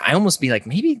 I almost be like,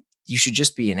 maybe you should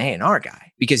just be an A&R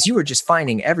guy, because you were just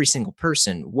finding every single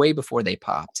person way before they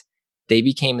popped. They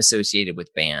became associated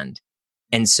with Band.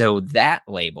 And so that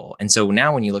label. And so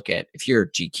now when you look at, if you're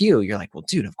GQ, you're like, well,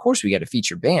 dude, of course we got to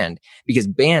feature Band, because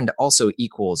Band also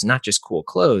equals not just cool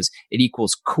clothes, it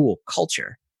equals cool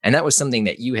culture. And that was something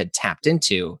that you had tapped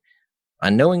into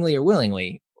unknowingly or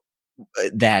willingly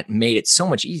that made it so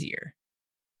much easier.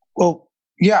 Well,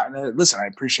 yeah. Listen, I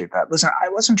appreciate that. Listen, I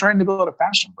wasn't trying to build a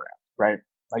fashion brand, right?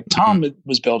 Like Tom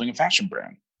was building a fashion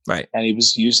brand. Right. And he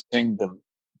was using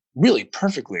really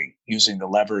perfectly using the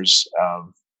levers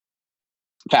of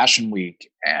Fashion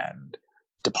Week and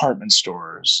department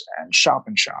stores and shop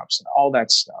and shops and all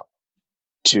that stuff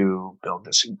to build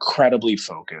this incredibly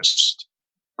focused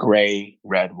gray,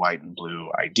 red, white, and blue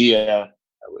idea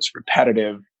that was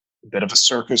repetitive, a bit of a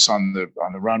circus on the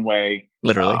runway,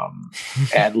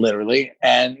 literally,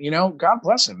 and you know, God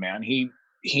bless him, man. He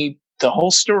the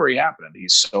whole story happened. He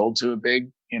sold to a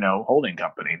big, you know, holding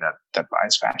company that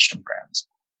buys fashion brands.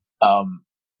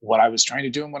 What I was trying to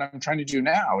do and what I'm trying to do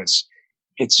now is,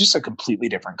 it's just a completely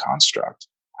different construct.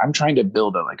 I'm trying to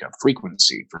build a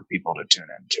frequency for people to tune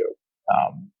into,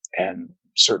 and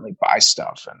certainly buy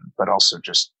stuff, but also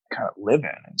just kind of live in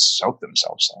and soak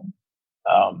themselves in.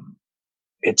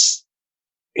 It's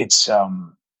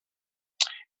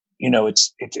you know,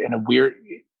 it's in a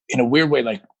weird way,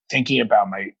 like thinking about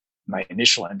my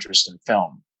initial interest in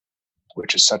film,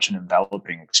 which is such an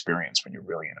enveloping experience when you're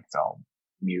really in a film,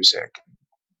 music,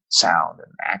 sound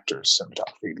and actors,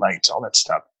 cinematography, lights, all that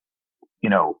stuff. You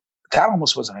know, that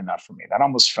almost wasn't enough for me. That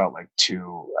almost felt like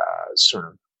too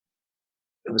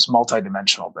it was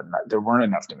multidimensional, but there weren't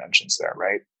enough dimensions there,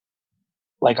 right?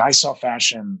 Like, I saw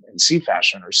fashion and see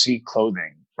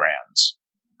clothing brands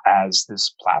as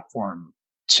this platform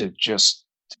to just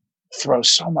throw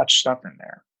so much stuff in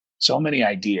there, so many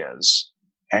ideas,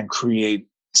 and create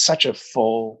such a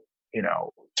full, you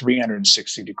know,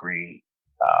 360 degree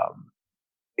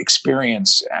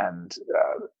experience and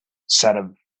set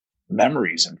of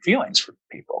memories and feelings for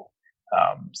people,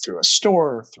 through a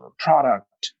store, through a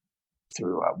product,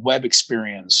 through a web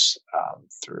experience,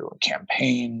 through a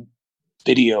campaign,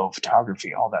 video,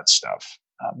 photography, all that stuff,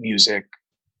 music.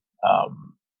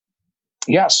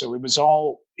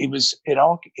 So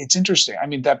it's interesting. I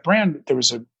mean, that brand,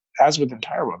 as with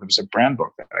Entire World, there was a brand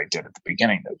book that I did at the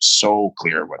beginning that was so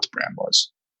clear what the brand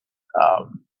was.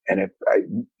 And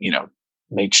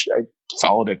I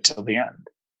followed it till the end.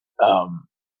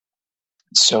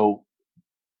 So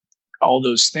all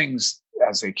those things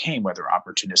as they came, whether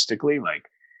opportunistically, like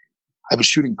I was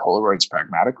shooting Polaroids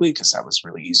pragmatically because that was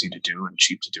really easy to do and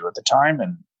cheap to do at the time.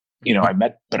 And, you know, I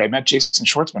met Jason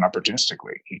Schwartzman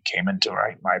opportunistically. He came into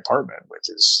my apartment with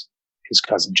his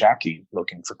cousin Jackie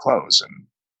looking for clothes and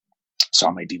saw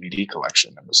my DVD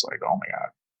collection and was like, oh my God,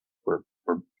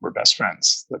 we're best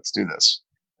friends. Let's do this.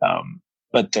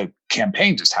 But the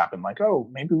campaign just happened like, oh,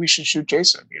 maybe we should shoot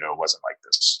Jason. You know, it wasn't like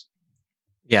this.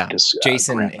 Yeah.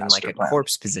 Jason in like a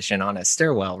corpse position on a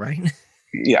stairwell, right?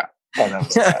 Yeah. Oh, that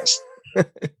was the best.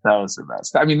 That was the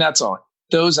best. I mean, that's all.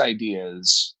 Those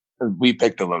ideas, we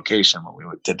picked the location when we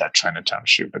did that Chinatown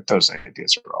shoot, but those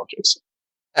ideas were all Jason.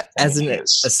 As an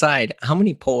aside, how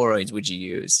many Polaroids would you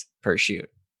use per shoot?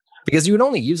 Because you would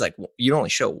only use you'd only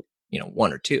show, you know,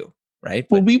 one or two. Right.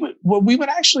 Well, we would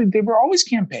actually, they were always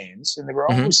campaigns and they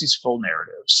were always these full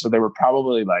narratives. So they were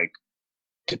probably like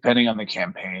depending on the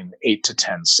campaign, 8 to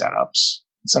 10 setups.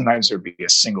 Sometimes there'd be a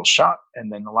single shot.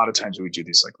 And then a lot of times we would do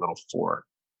these like little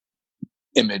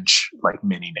 4-image, like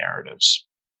mini narratives.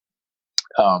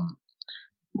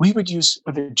 We would use,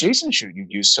 with a Jason shoot, you'd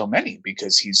use so many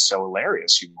because he's so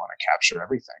hilarious. You want to capture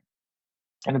everything.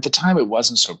 And at the time, it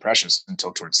wasn't so precious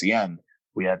until towards the end,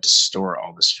 we had to store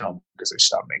all this film because they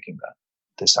stopped making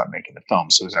the film.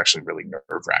 So it was actually really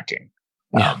nerve wracking,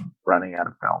 running out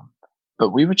of film. But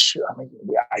we would shoot,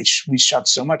 we shot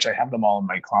so much. I have them all in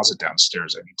my closet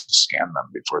downstairs. I need to scan them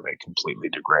before they completely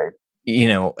degrade. You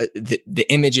know, the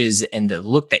images and the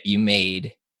look that you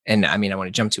made. And I mean, I want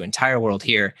to jump to Entire World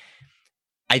here.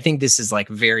 I think this is like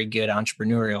very good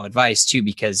entrepreneurial advice too,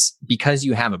 because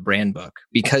you have a brand book,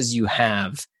 because you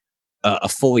have a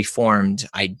fully formed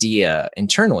idea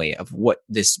internally of what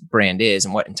this brand is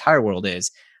and what Entire World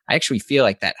is. I actually feel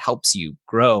like that helps you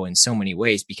grow in so many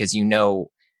ways because you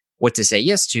know what to say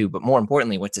yes to, but more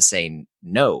importantly, what to say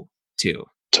no to.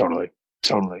 Totally.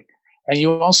 And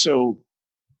you also,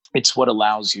 it's what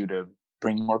allows you to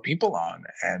bring more people on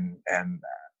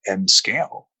and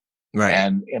scale. Right.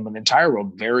 And in the Entire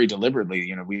World, very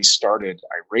deliberately, I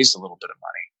raised a little bit of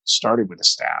money, started with a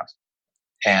staff,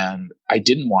 and I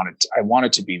want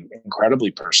it to be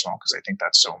incredibly personal because I think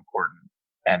that's so important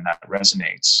and that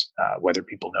resonates, whether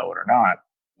people know it or not.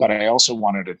 But I also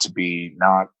wanted it to be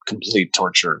not complete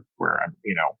torture where I'm,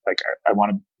 I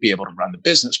want to be able to run the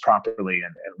business properly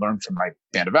and learn from my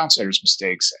Band of Outsiders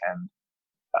mistakes and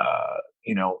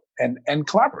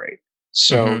collaborate.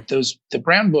 So the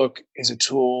brand book is a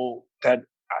tool that,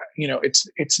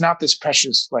 it's not this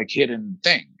precious, like hidden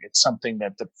thing. It's something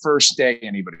that the first day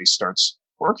anybody starts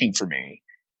working for me,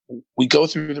 we go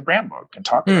through the brand book and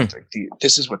talk about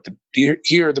this is what here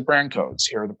are the brand codes,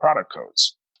 here are the product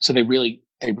codes. So they really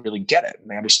get it and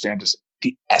they understand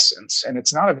the essence. And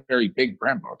it's not a very big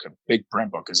brand book. A big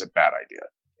brand book is a bad idea.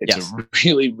 It's a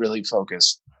really, really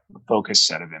focused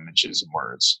set of images and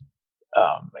words.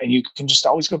 And you can just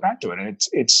always go back to it. And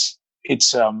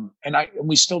and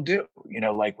we still do,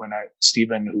 like when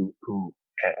Stephen, who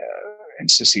and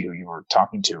Sissy, who you were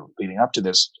talking to leading up to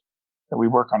this, that we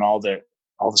work on all the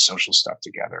social stuff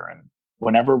together. And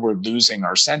whenever we're losing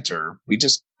our center, we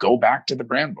just go back to the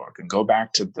brand book and go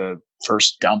back to the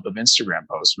first dump of Instagram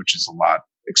posts, which is a lot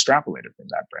extrapolated from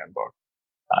that brand book.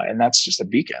 And that's just a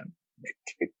beacon.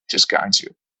 It just guides you.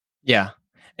 Yeah.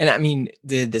 And I mean,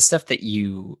 the stuff that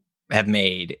you have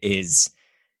made is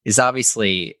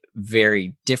obviously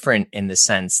very different in the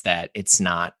sense that it's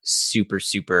not super,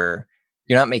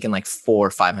 you're not making like $400 or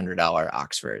 $500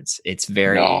 Oxfords. It's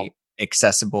very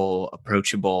accessible,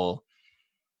 approachable.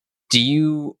 Do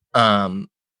you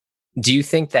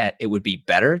think that it would be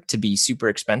better to be super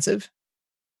expensive?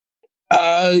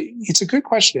 It's a good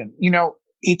question.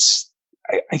 It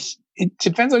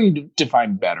depends on you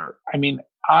define better. I mean,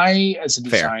 I, as a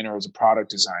designer, as a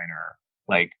product designer,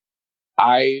 like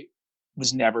I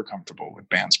was never comfortable with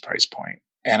Band's price point.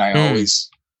 And I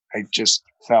just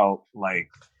felt like,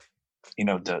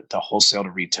 the wholesale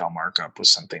to retail markup was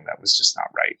something that was just not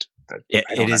right. That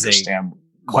I don't understand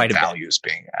what value is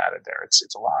being added there.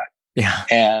 It's a lot. Yeah.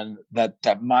 And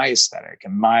that my aesthetic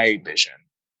and my vision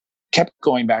kept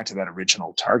going back to that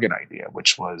original Target idea,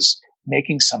 which was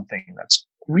making something that's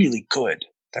really good.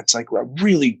 That's like a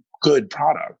really good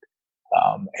product.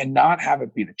 And not have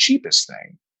it be the cheapest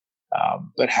thing.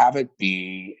 But have it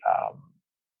be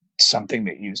something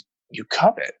that you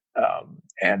covet,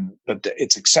 but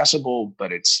it's accessible,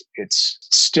 but it's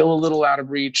still a little out of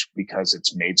reach because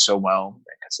it's made so well,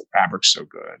 because the fabric's so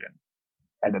good,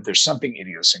 and that there's something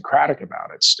idiosyncratic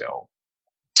about it still,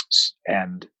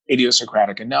 and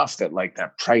idiosyncratic enough that like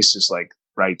that price is like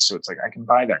right. So it's like I can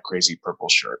buy that crazy purple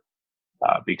shirt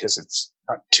because it's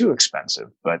not too expensive,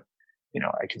 but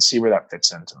I can see where that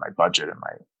fits into my budget and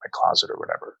my closet or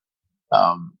whatever.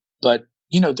 But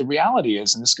the reality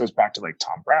is, and this goes back to like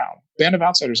Tom Brown, Band of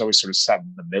Outsiders always sort of sat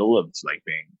in the middle of like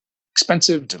being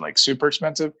expensive to like super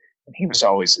expensive. And he is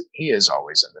always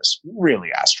in this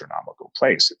really astronomical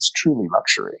place. It's truly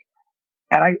luxury.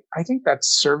 And I think that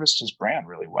serviced his brand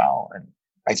really well. And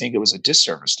I think it was a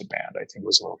disservice to Band. I think it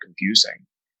was a little confusing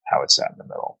how it sat in the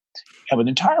middle. And with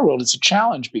Entire World, it's a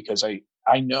challenge because I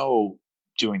know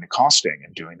doing the costing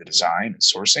and doing the design and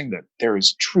sourcing that there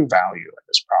is true value in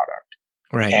this product.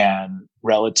 Right. And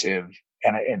relative,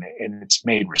 and it's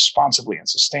made responsibly and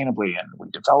sustainably, and we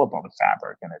develop all the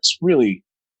fabric, and it's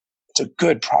a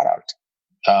good product.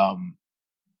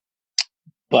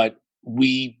 But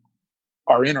we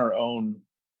are in our own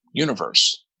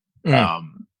universe,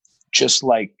 just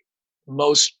like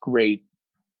most great,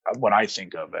 what I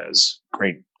think of as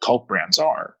great cult brands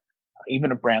are.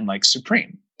 Even a brand like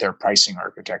Supreme, their pricing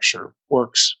architecture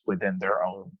works within their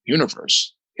own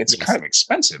universe. It's kind of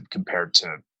expensive compared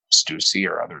to Stussy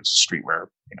or other streetwear,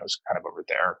 it's kind of over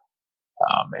there,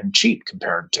 and cheap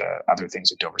compared to other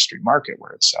things at Dover Street Market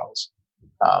where it sells.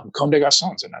 Comme des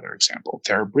Garçons is another example.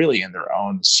 They're really in their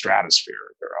own stratosphere,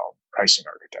 their own pricing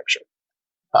architecture.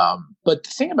 But the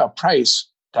thing about price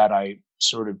that I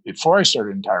sort of, before I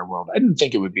started Entire World, I didn't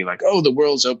think it would be like, oh, the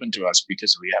world's open to us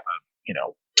because we have a,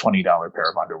 $20 pair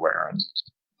of underwear and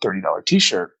 $30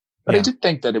 t-shirt. But I did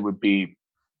think that it would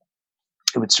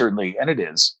certainly, and it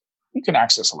is, you can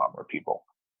access a lot more people.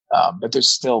 But there's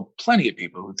still plenty of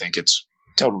people who think it's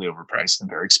totally overpriced and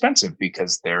very expensive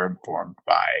because they're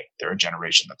a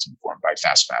generation that's informed by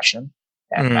fast fashion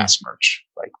and mass merch,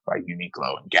 like by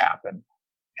Uniqlo and Gap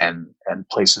and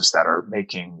places that are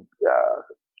making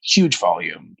huge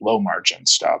volume, low margin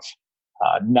stuff,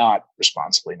 not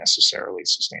responsibly necessarily,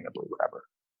 sustainably, whatever.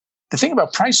 The thing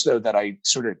about price, though, that I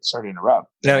sort of, sorry to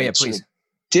interrupt, please,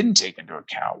 didn't take into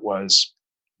account was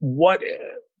what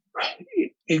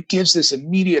it gives this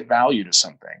immediate value to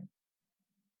something.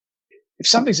 If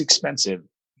something's expensive,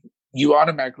 you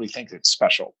automatically think it's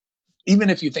special, even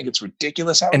if you think it's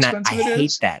ridiculous how expensive it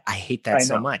is. I hate that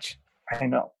so much. I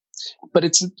know, but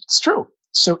it's true.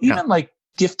 So even like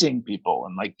gifting people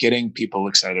and like getting people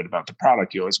excited about the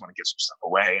product, you always want to give some stuff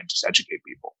away and just educate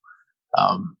people.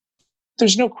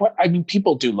 There's no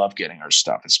people do love getting our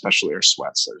stuff, especially our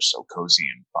sweats that are so cozy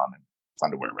and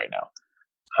fun to wear right now.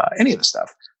 Any of the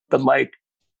stuff, but like,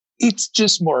 it's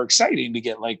just more exciting to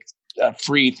get like a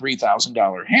free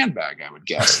 $3,000 handbag, I would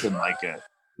guess, than like a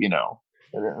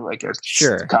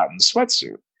cotton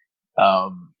sweatsuit,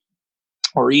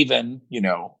 or even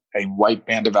a white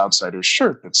Band of Outsiders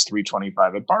shirt that's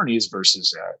 $325 at Barney's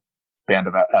versus a Band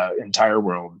of Entire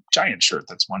World Giant shirt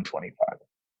that's $125.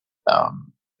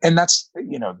 And that's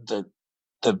the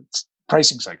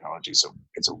pricing psychology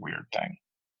it's a weird thing.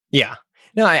 Yeah.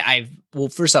 No, well,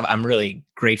 first off, I'm really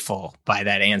grateful by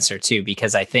that answer too,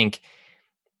 because I think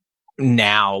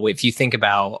now, if you think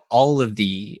about all of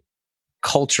the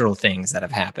cultural things that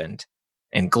have happened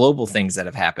and global things that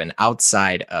have happened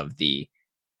outside of the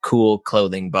cool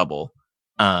clothing bubble,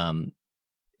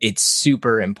 it's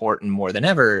super important more than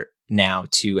ever now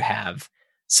to have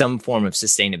some form of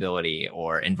sustainability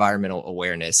or environmental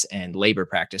awareness and labor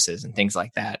practices and things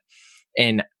like that.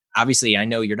 And obviously, I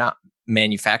know you're not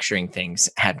manufacturing things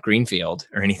at Greenfield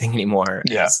or anything anymore,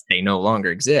 as they no longer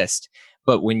exist.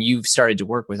 But when you've started to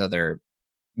work with other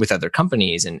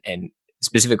companies and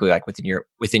specifically like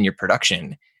within your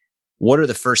production, what are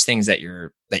the first things that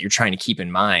you're trying to keep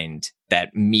in mind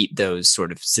that meet those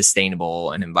sort of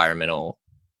sustainable and environmental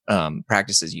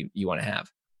practices you want to have?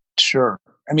 Sure.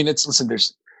 I mean,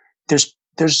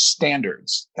 there's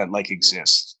standards that like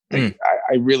exist.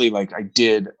 I really I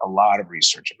did a lot of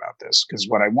research about this because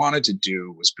what I wanted to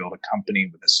do was build a company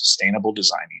with a sustainable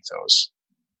design ethos,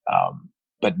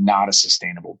 but not a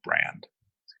sustainable brand.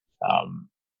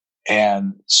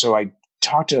 And so I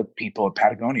talked to people at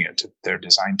Patagonia, to their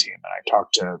design team, and I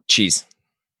talked to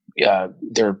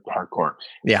they're hardcore,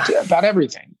 about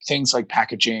everything, things like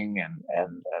packaging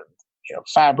and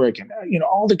fabric and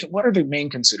all what are the main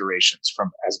considerations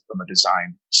from a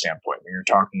design standpoint when you're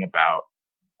talking about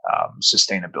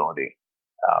sustainability.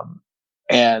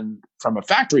 And from a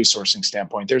factory sourcing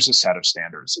standpoint, there's a set of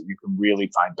standards that you can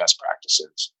really find best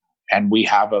practices. And we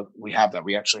have that.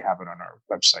 We actually have it on our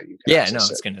website. You can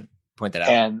it's going to point that out.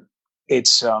 And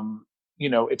it's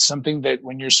it's something that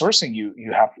when you're sourcing,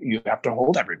 you have to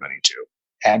hold everybody to.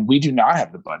 And we do not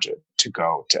have the budget to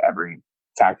go to every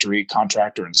factory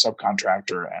contractor and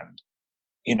subcontractor and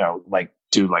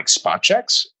do spot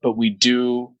checks, but we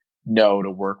do know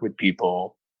to work with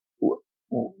people.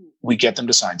 We get them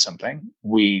to sign something.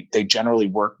 They generally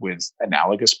work with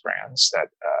analogous brands that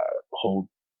hold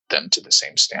them to the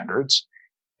same standards,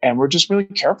 and we're just really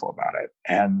careful about it.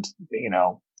 And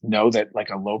know that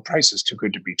a low price is too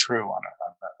good to be true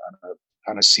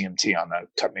on a CMT, on a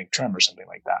cut, make, trim, or something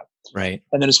like that. Right.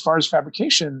 And then as far as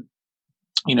fabrication,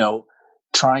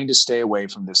 trying to stay away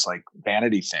from this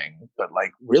vanity thing, but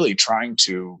really trying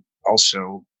to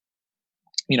also,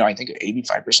 I think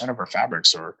 85% of our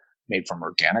fabrics are made from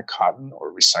organic cotton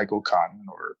or recycled cotton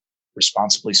or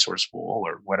responsibly sourced wool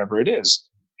or whatever it is.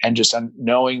 And just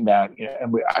knowing that,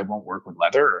 I won't work with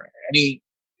leather or any,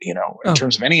 in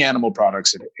terms of any animal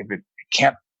products,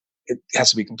 it has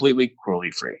to be completely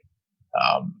cruelty free.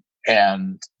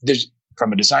 And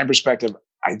from a design perspective,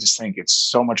 I just think it's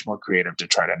so much more creative to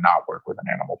try to not work with an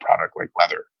animal product like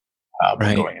leather,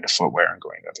 going into footwear and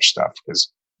going into other stuff.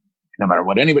 Because no matter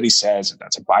what anybody says, if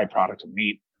that's a byproduct of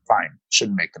meat, fine,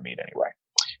 shouldn't make the meat anyway.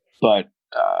 But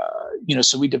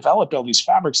so we developed all these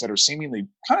fabrics that are seemingly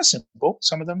kind of simple.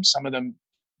 Some of them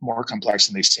more complex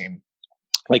than they seem.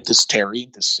 Like this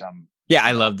terry, yeah,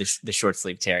 I love the short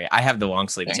sleeve terry. I have the long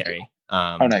sleeve terry.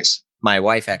 Oh, nice. My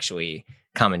wife actually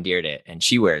commandeered it, and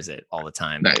she wears it all the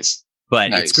time. Nice.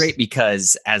 But it's great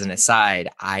because, as an aside,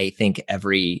 I think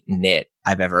every knit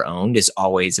I've ever owned is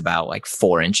always about like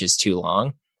 4 inches too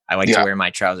long. I like to wear my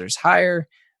trousers higher.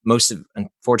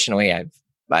 Unfortunately,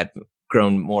 I've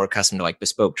grown more accustomed to like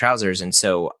bespoke trousers, and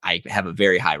so I have a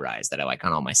very high rise that I like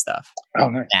on all my stuff. Oh,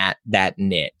 nice. That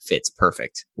knit fits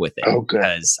perfect with it. Oh, good.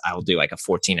 Because I'll do like a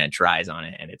 14-inch rise on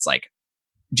it, and it's like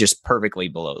just perfectly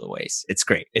below the waist. It's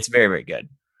great. It's very, very good.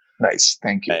 Nice.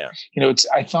 Thank you. Yeah.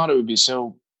 I thought it would be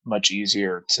so much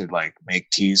easier to like make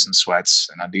tees and sweats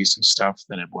and undies and stuff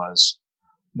than it was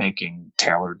making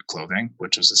tailored clothing,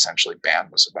 which was essentially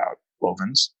was about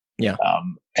wovens. Yeah.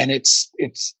 And it's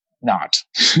not.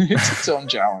 It's its own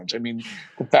challenge. I mean,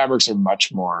 the fabrics are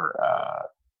much more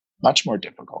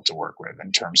difficult to work with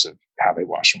in terms of how they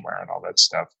wash and wear and all that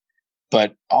stuff.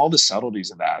 But all the subtleties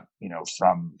of that,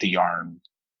 from the yarn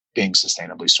being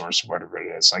sustainably sourced, whatever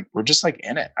it is, like we're just like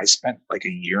in it. I spent like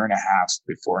a year and a half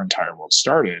before Entire World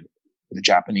started with a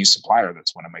Japanese supplier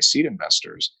that's one of my seed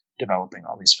investors, developing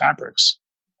all these fabrics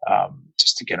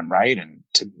just to get them right and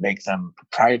to make them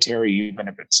proprietary, even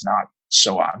if it's not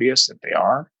so obvious that they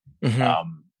are. Mm-hmm.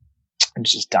 And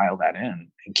just dial that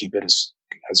in and keep it as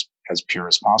pure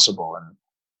as possible.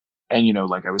 And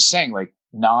like I was saying, like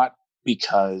not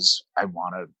because I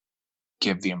want to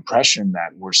give the impression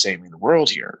that we're saving the world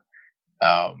here,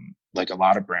 like a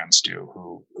lot of brands do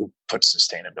who put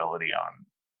sustainability on,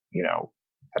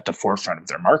 at the forefront of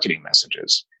their marketing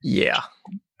messages. Yeah.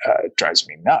 It drives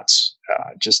me nuts.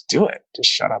 Just do it. Just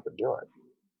shut up and do it.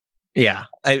 Yeah.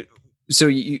 So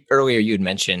earlier you had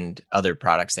mentioned other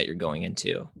products that you're going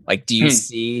into. Like, do you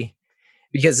see,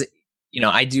 because,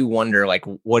 I do wonder, like,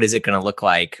 what is it going to look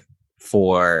like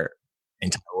for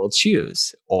Entire World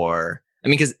shoes? Or,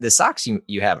 because the socks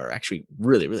you have are actually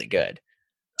really, really good.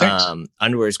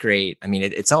 Underwear is great.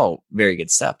 It's all very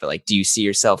good stuff. But like, do you see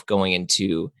yourself going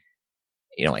into,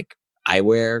 like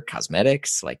eyewear,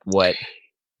 cosmetics? Like what?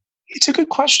 It's a good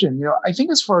question. I think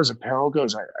as far as apparel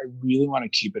goes, I really want to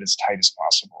keep it as tight as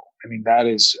possible. That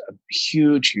is a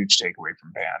huge, huge takeaway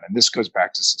from Band. And this goes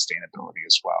back to sustainability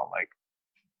as well. Like,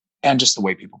 and just the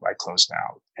way people buy clothes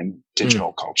now and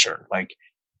digital culture. Like,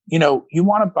 you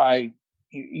want to buy,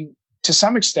 to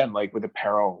some extent, like with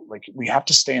apparel, like we have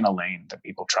to stay in a lane that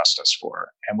people trust us for.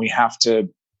 And we have to,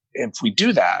 if we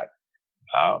do that,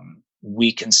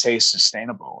 we can stay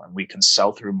sustainable and we can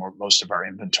sell through most of our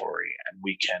inventory, and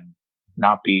we can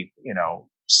not be,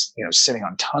 sitting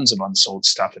on tons of unsold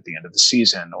stuff at the end of the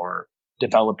season, or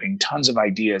developing tons of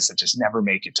ideas that just never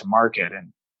make it to market,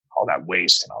 and all that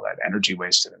waste and all that energy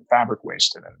wasted and fabric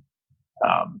wasted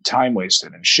and time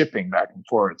wasted and shipping back and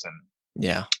forth.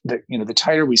 And the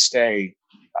tighter we stay,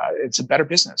 it's a better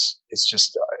business. It's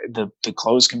just the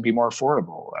clothes can be more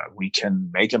affordable. We can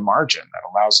make a margin that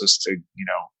allows us to,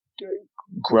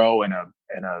 grow in a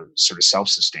sort of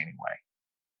self-sustaining way.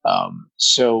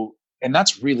 And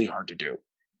that's really hard to do,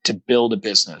 to build a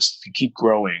business, to keep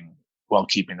growing while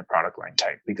keeping the product line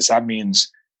tight, because that means,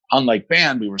 unlike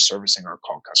Band, we were servicing our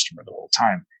call customer the whole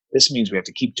time. This means we have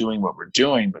to keep doing what we're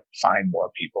doing, but find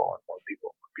more people and more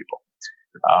people.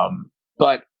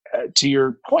 But to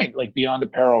your point, like beyond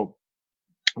apparel,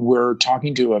 we're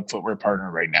talking to a footwear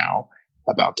partner right now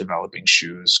about developing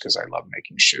shoes, because I love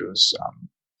making shoes.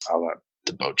 I love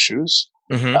the boat shoes.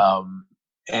 Mm-hmm.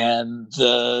 And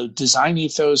the design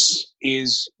ethos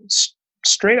is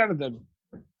straight out of the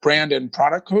brand and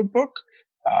product code book,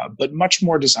 but much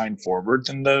more design forward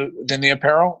than the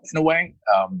apparel in a way.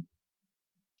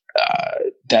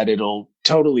 That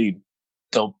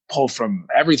they'll pull from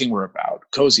everything we're about: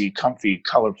 cozy, comfy,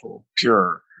 colorful,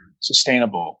 pure,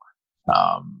 sustainable.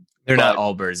 They're not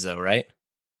Allbirds though, right?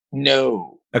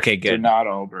 No. Okay, good. They're not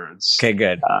Allbirds. Okay,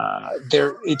 good.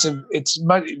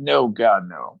 No, God,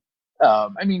 no.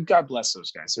 God bless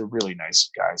those guys. They're really nice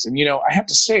guys. And, I have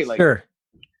to say, like, sure.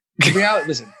 The reality,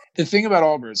 listen, the thing about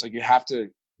Allbirds, like, you have to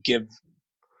give,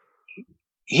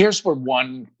 here's where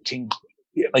one can,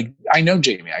 like, I know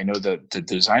Jamie, I know the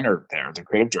designer there, the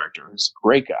creative director, who's a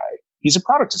great guy. He's a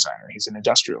product designer. He's an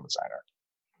industrial designer.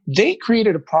 They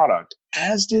created a product,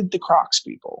 as did the Crocs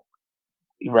people,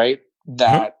 right?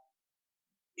 That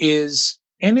is,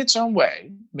 in its own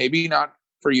way, maybe not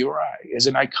for you or I, is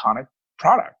an iconic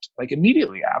product. Like,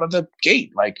 immediately out of the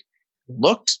gate, like,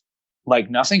 looked like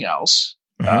nothing else.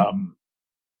 Mm-hmm.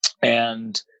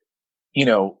 And,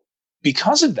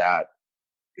 because of that,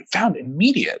 it found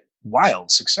immediate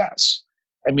wild success.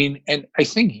 I mean, and I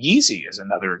think Yeezy is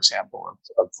another example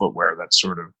of footwear that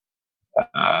sort of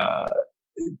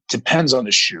depends on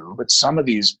the shoe, but some of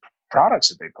these products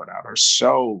that they put out are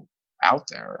so out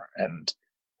there and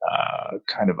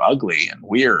kind of ugly and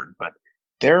weird, but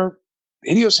they're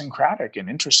idiosyncratic and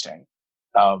interesting.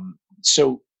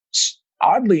 So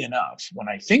oddly enough, when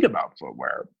I think about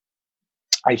footwear,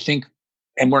 I think,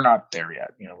 and we're not there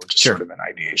yet, we're just sort of in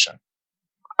ideation.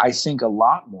 I think a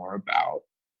lot more about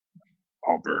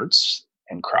Allbirds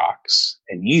and Crocs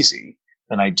and Yeezy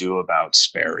than I do about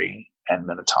Sperry and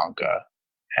Minnetonka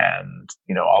and,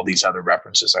 all these other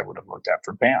references I would have looked at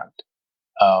for band.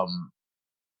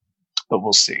 But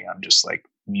we'll see. I'm just like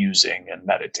musing and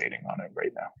meditating on it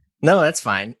right now. No, that's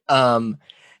fine.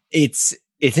 It's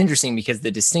interesting because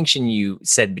the distinction you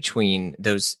said between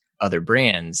those other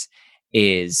brands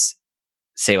is,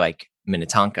 say, like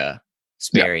Minnetonka,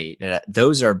 Sperry.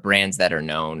 Those are brands that are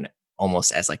known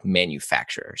almost as like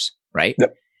manufacturers, right?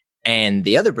 Yep. And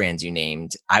the other brands you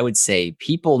named, I would say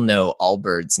people know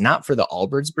Allbirds, not for the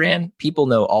Allbirds brand. People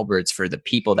know Allbirds for the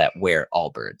people that wear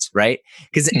Allbirds, right?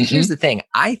 Because here's the thing.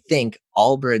 I think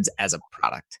Allbirds as a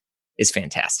product is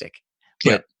fantastic.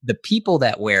 But the people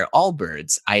that wear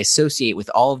Allbirds, I associate with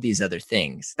all of these other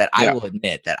things that I will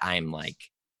admit that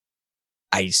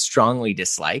I strongly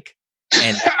dislike.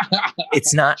 And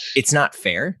it's not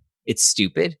fair. It's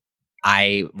stupid.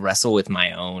 I wrestle with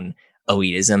my own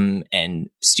elitism and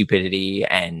stupidity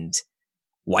and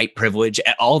white privilege,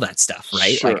 all that stuff,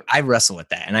 right? Sure. Like I wrestle with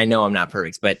that, and I know I'm not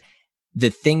perfect, but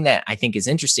the thing that I think is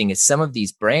interesting is some of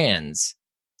these brands,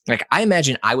 like I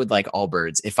imagine I would like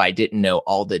Allbirds if I didn't know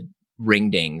all the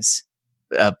ring-dings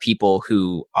of people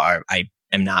who I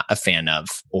am not a fan of,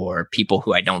 or people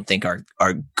who I don't think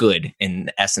are good in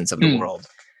the essence of the world.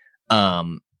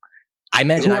 I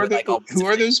imagine who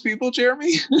are those people,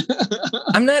 Jeremy?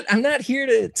 I'm not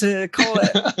here to call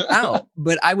it out,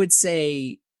 but I would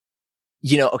say,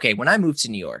 okay, when I moved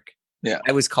to New York,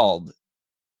 I was called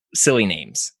silly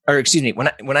names, or excuse me,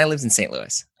 when I lived in St.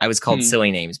 Louis, I was called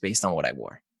silly names based on what I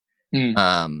wore.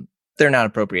 They're not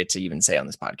appropriate to even say on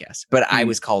this podcast, but I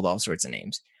was called all sorts of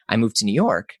names. I moved to New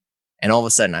York, and all of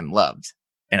a sudden I'm loved,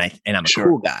 and I'm a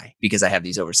cool guy because I have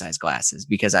these oversized glasses,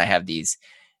 because I have these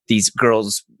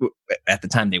girls, at the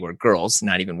time they were girls,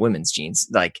 not even women's jeans.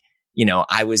 Like,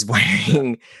 I was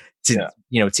wearing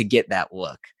to get that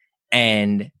look.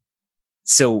 And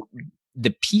so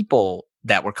the people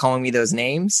that were calling me those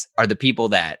names are the people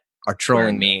that are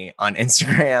trolling me on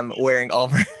Instagram wearing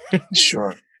Allbirds.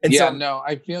 Sure. And no,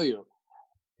 I feel you.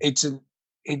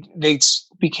 They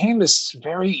became this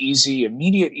very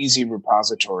easy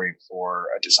repository for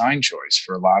a design choice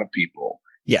for a lot of people.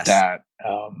 Yes. That,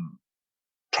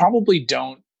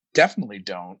 definitely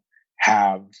don't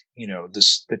have,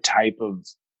 the type of,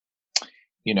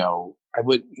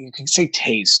 you can say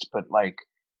taste, but like,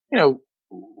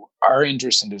 our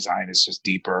interest in design is just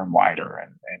deeper and wider,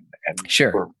 and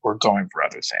sure, we're going for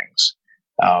other things.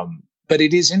 But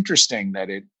it is interesting that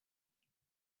it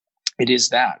is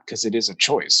that, because it is a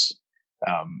choice.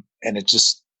 And it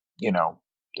just, a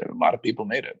lot of people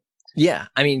made it. Yeah.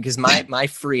 I mean, because my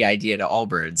free idea to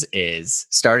Allbirds is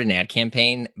start an ad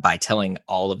campaign by telling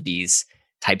all of these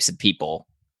types of people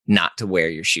not to wear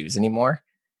your shoes anymore,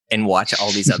 and watch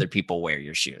all these other people wear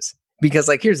your shoes. Because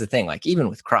like, here's the thing, like even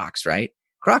with Crocs, right?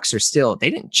 Crocs are still, they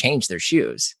didn't change their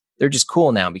shoes. They're just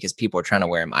cool now because people are trying to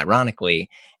wear them ironically.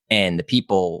 And the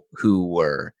people who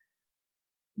were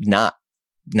not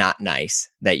nice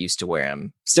that used to wear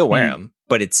them still wear them,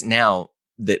 but it's now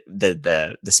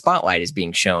the spotlight is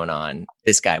being shown on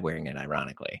this guy wearing it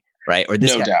ironically, right? Or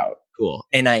this no doubt. Cool.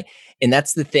 And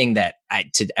that's the thing that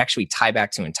to actually tie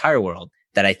back to Entire World,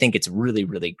 that I think it's really,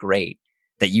 really great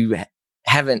that you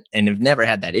haven't and have never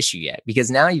had that issue yet, because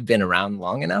now you've been around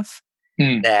long enough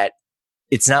that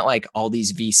it's not like all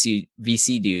these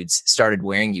VC dudes started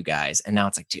wearing you guys. And now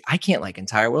it's like, dude, I can't like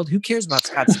Entire World. Who cares about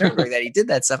Scott Sternberg that he did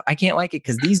that stuff? I can't like it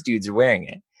because these dudes are wearing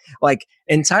it. Like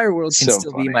Entire World can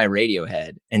still be my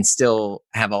Radiohead and still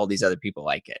have all these other people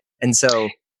like it. And so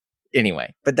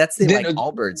anyway, but that's the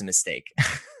Allbirds mistake.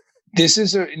 This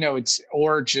is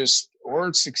or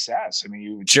it's success. I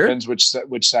mean, it depends which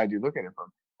side you look at it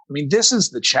from. I mean, this is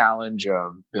the challenge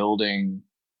of building,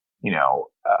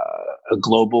 a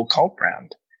global cult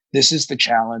brand. This is the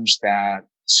challenge that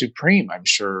Supreme, I'm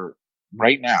sure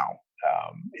right now,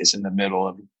 is in the middle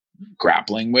of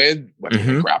grappling with, whether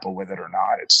they grapple with it or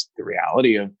not. It's the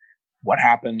reality of what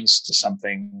happens to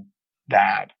something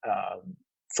that,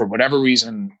 for whatever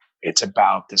reason, it's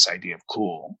about this idea of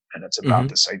cool, and it's about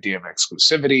this idea of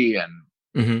exclusivity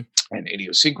and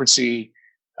idiosyncrasy,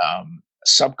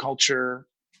 subculture,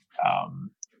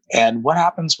 And what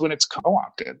happens when it's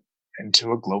co-opted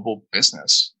into a global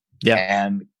business? Yeah.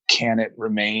 And can it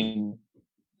remain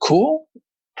cool?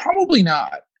 Probably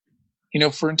not.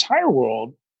 For Entire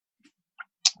World,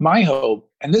 my hope,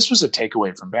 and this was a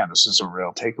takeaway from Van, this is a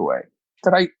real takeaway,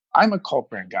 that I'm a cult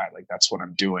brand guy. Like, that's what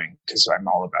I'm doing because I'm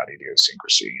all about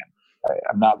idiosyncrasy. And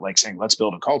I'm not like saying, let's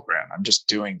build a cult brand. I'm just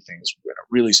doing things in a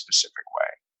really specific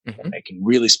way and making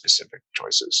really specific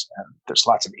choices. And there's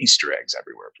lots of Easter eggs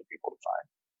everywhere for people to find.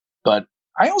 But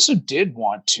I also do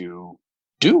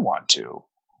want to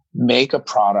make a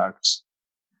product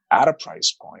at a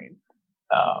price point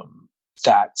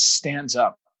that stands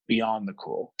up beyond the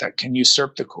cool, that can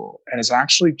usurp the cool, and is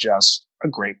actually just a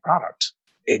great product.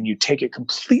 And you take it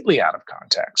completely out of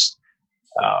context.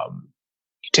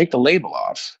 You take the label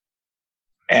off,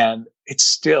 and it's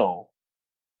still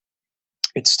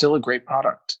a great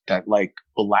product that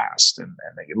will last and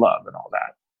that you love and all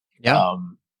that. Yeah.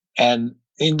 And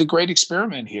the great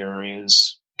experiment here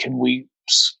is, can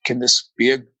this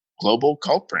be a global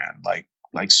cult brand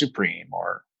like Supreme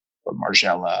or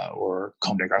Margiela or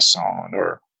Comme des Garçons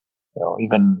or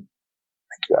even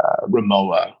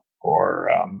Rimowa or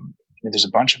there's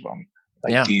a bunch of them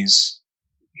these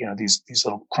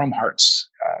little Chrome Hearts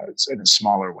in a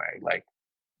smaller way. Like,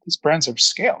 these brands have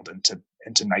scaled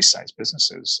into nice sized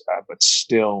businesses, but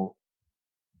still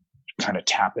kind of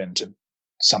tap into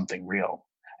something real.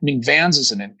 I mean, Vans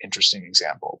is an interesting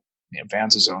example.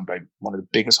 Vans is owned by one of the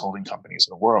biggest holding companies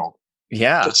in the world.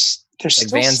 Yeah. There's like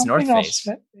still Vans North Face.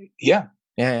 Yeah.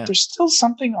 Yeah. There's still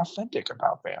something authentic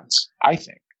about Vans, I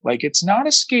think. Like, it's not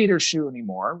a skater shoe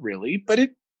anymore, really, but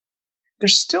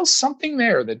there's still something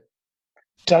there that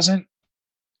doesn't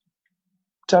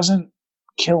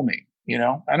kill me.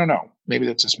 I don't know. Maybe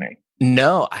that's just me.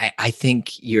 No, I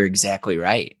think you're exactly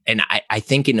right. And I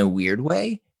think in a weird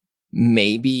way,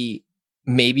 maybe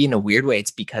in a weird way,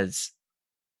 it's because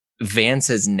Vans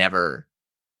has never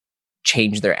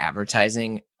changed their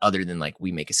advertising other than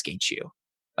we make a skate shoe.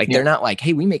 They're not like,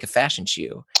 hey, we make a fashion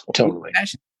shoe. Totally.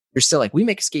 They're still like, we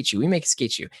make a skate shoe. We make a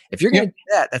skate shoe. If you're going to do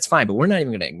that, that's fine. But we're not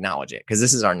even going to acknowledge it because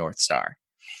this is our North Star.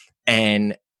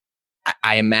 And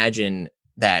I imagine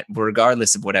that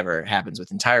regardless of whatever happens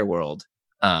with Entire World,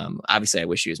 obviously I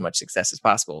wish you as much success as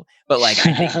possible. But I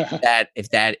think that if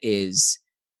that is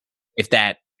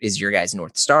your guys'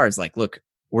 North Star, is look,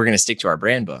 we're going to stick to our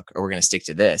brand book, or we're going to stick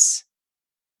to this,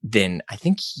 then I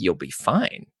think you'll be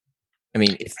fine. I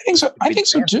mean, I think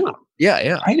so too.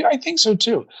 Yeah. I think so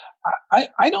too.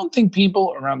 I don't think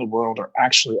people around the world are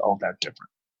actually all that different.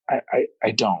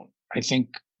 I don't. I think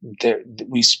that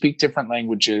we speak different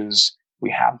languages. We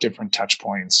have different touch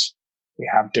points. We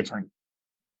have different,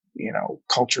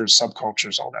 cultures,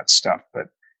 subcultures, all that stuff. But,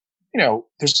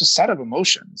 there's a set of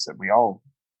emotions that we all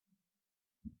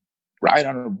ride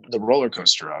on the roller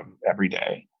coaster of every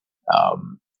day.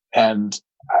 And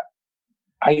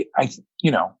I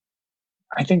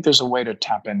think there's a way to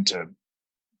tap into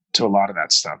a lot of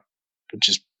that stuff, but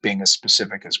just being as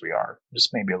specific as we are,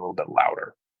 just maybe a little bit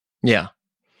louder. Yeah.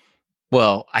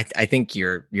 Well, I think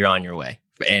you're on your way,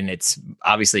 and it's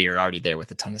obviously you're already there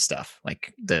with a ton of stuff,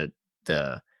 like the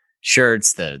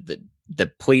shirts, the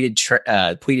pleated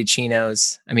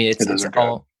chinos. I mean, it's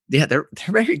all, yeah, they're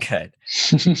very good.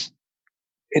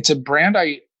 It's a brand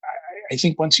I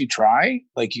think once you try,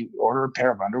 you order a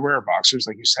pair of underwear or boxers,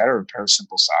 like you said, or a pair of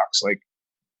simple socks,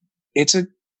 it's a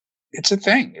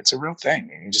thing. It's a real thing.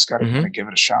 And you just got to kind of give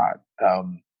it a shot.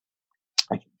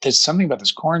 There's something about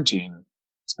this quarantine.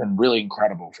 It's been really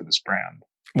incredible for this brand.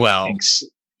 Well,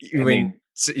 the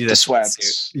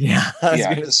sweats. Yeah.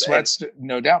 The sweats,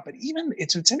 no doubt. But even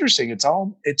it's interesting. It's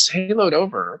haloed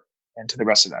over into the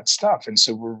rest of that stuff. And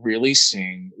so we're really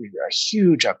seeing a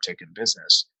huge uptick in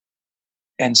business.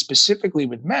 And specifically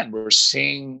with men, we're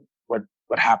seeing what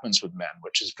happens with men,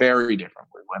 which is very different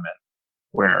with women,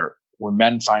 where when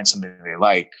men find something they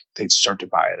like, they start to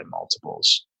buy it in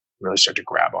multiples, really start to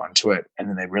grab onto it. And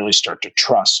then they really start to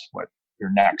trust what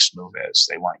your next move is.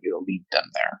 They want you to lead them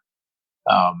there.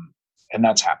 And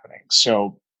that's happening.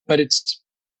 So, but it's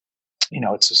a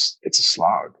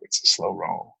slog. It's a slow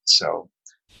roll. So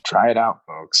try it out,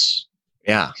 folks.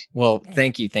 Yeah. Well,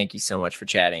 thank you. Thank you so much for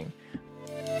chatting.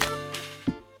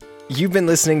 You've been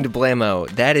listening to Blammo.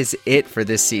 That is it for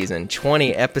this season.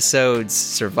 20 episodes,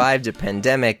 survived a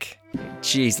pandemic.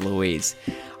 Jeez Louise.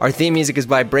 Our theme music is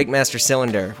by Breakmaster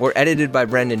Cylinder. We're edited by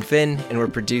Brendan Finn, and we're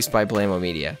produced by Blammo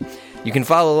Media. You can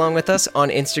follow along with us on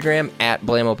Instagram at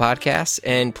Blammo Podcasts,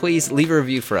 and please leave a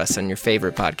review for us on your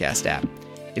favorite podcast app.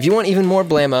 If you want even more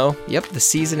Blamo, yep, the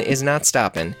season is not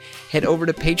stopping. Head over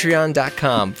to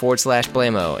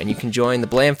patreon.com/Blamo and you can join the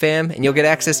Blam fam and you'll get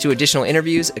access to additional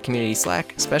interviews, a community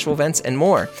Slack, special events, and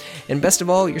more. And best of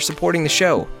all, you're supporting the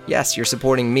show. Yes, you're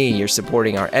supporting me, you're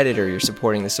supporting our editor, you're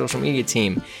supporting the social media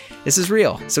team. This is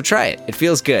real, so try it. It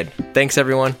feels good. Thanks,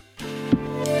 everyone.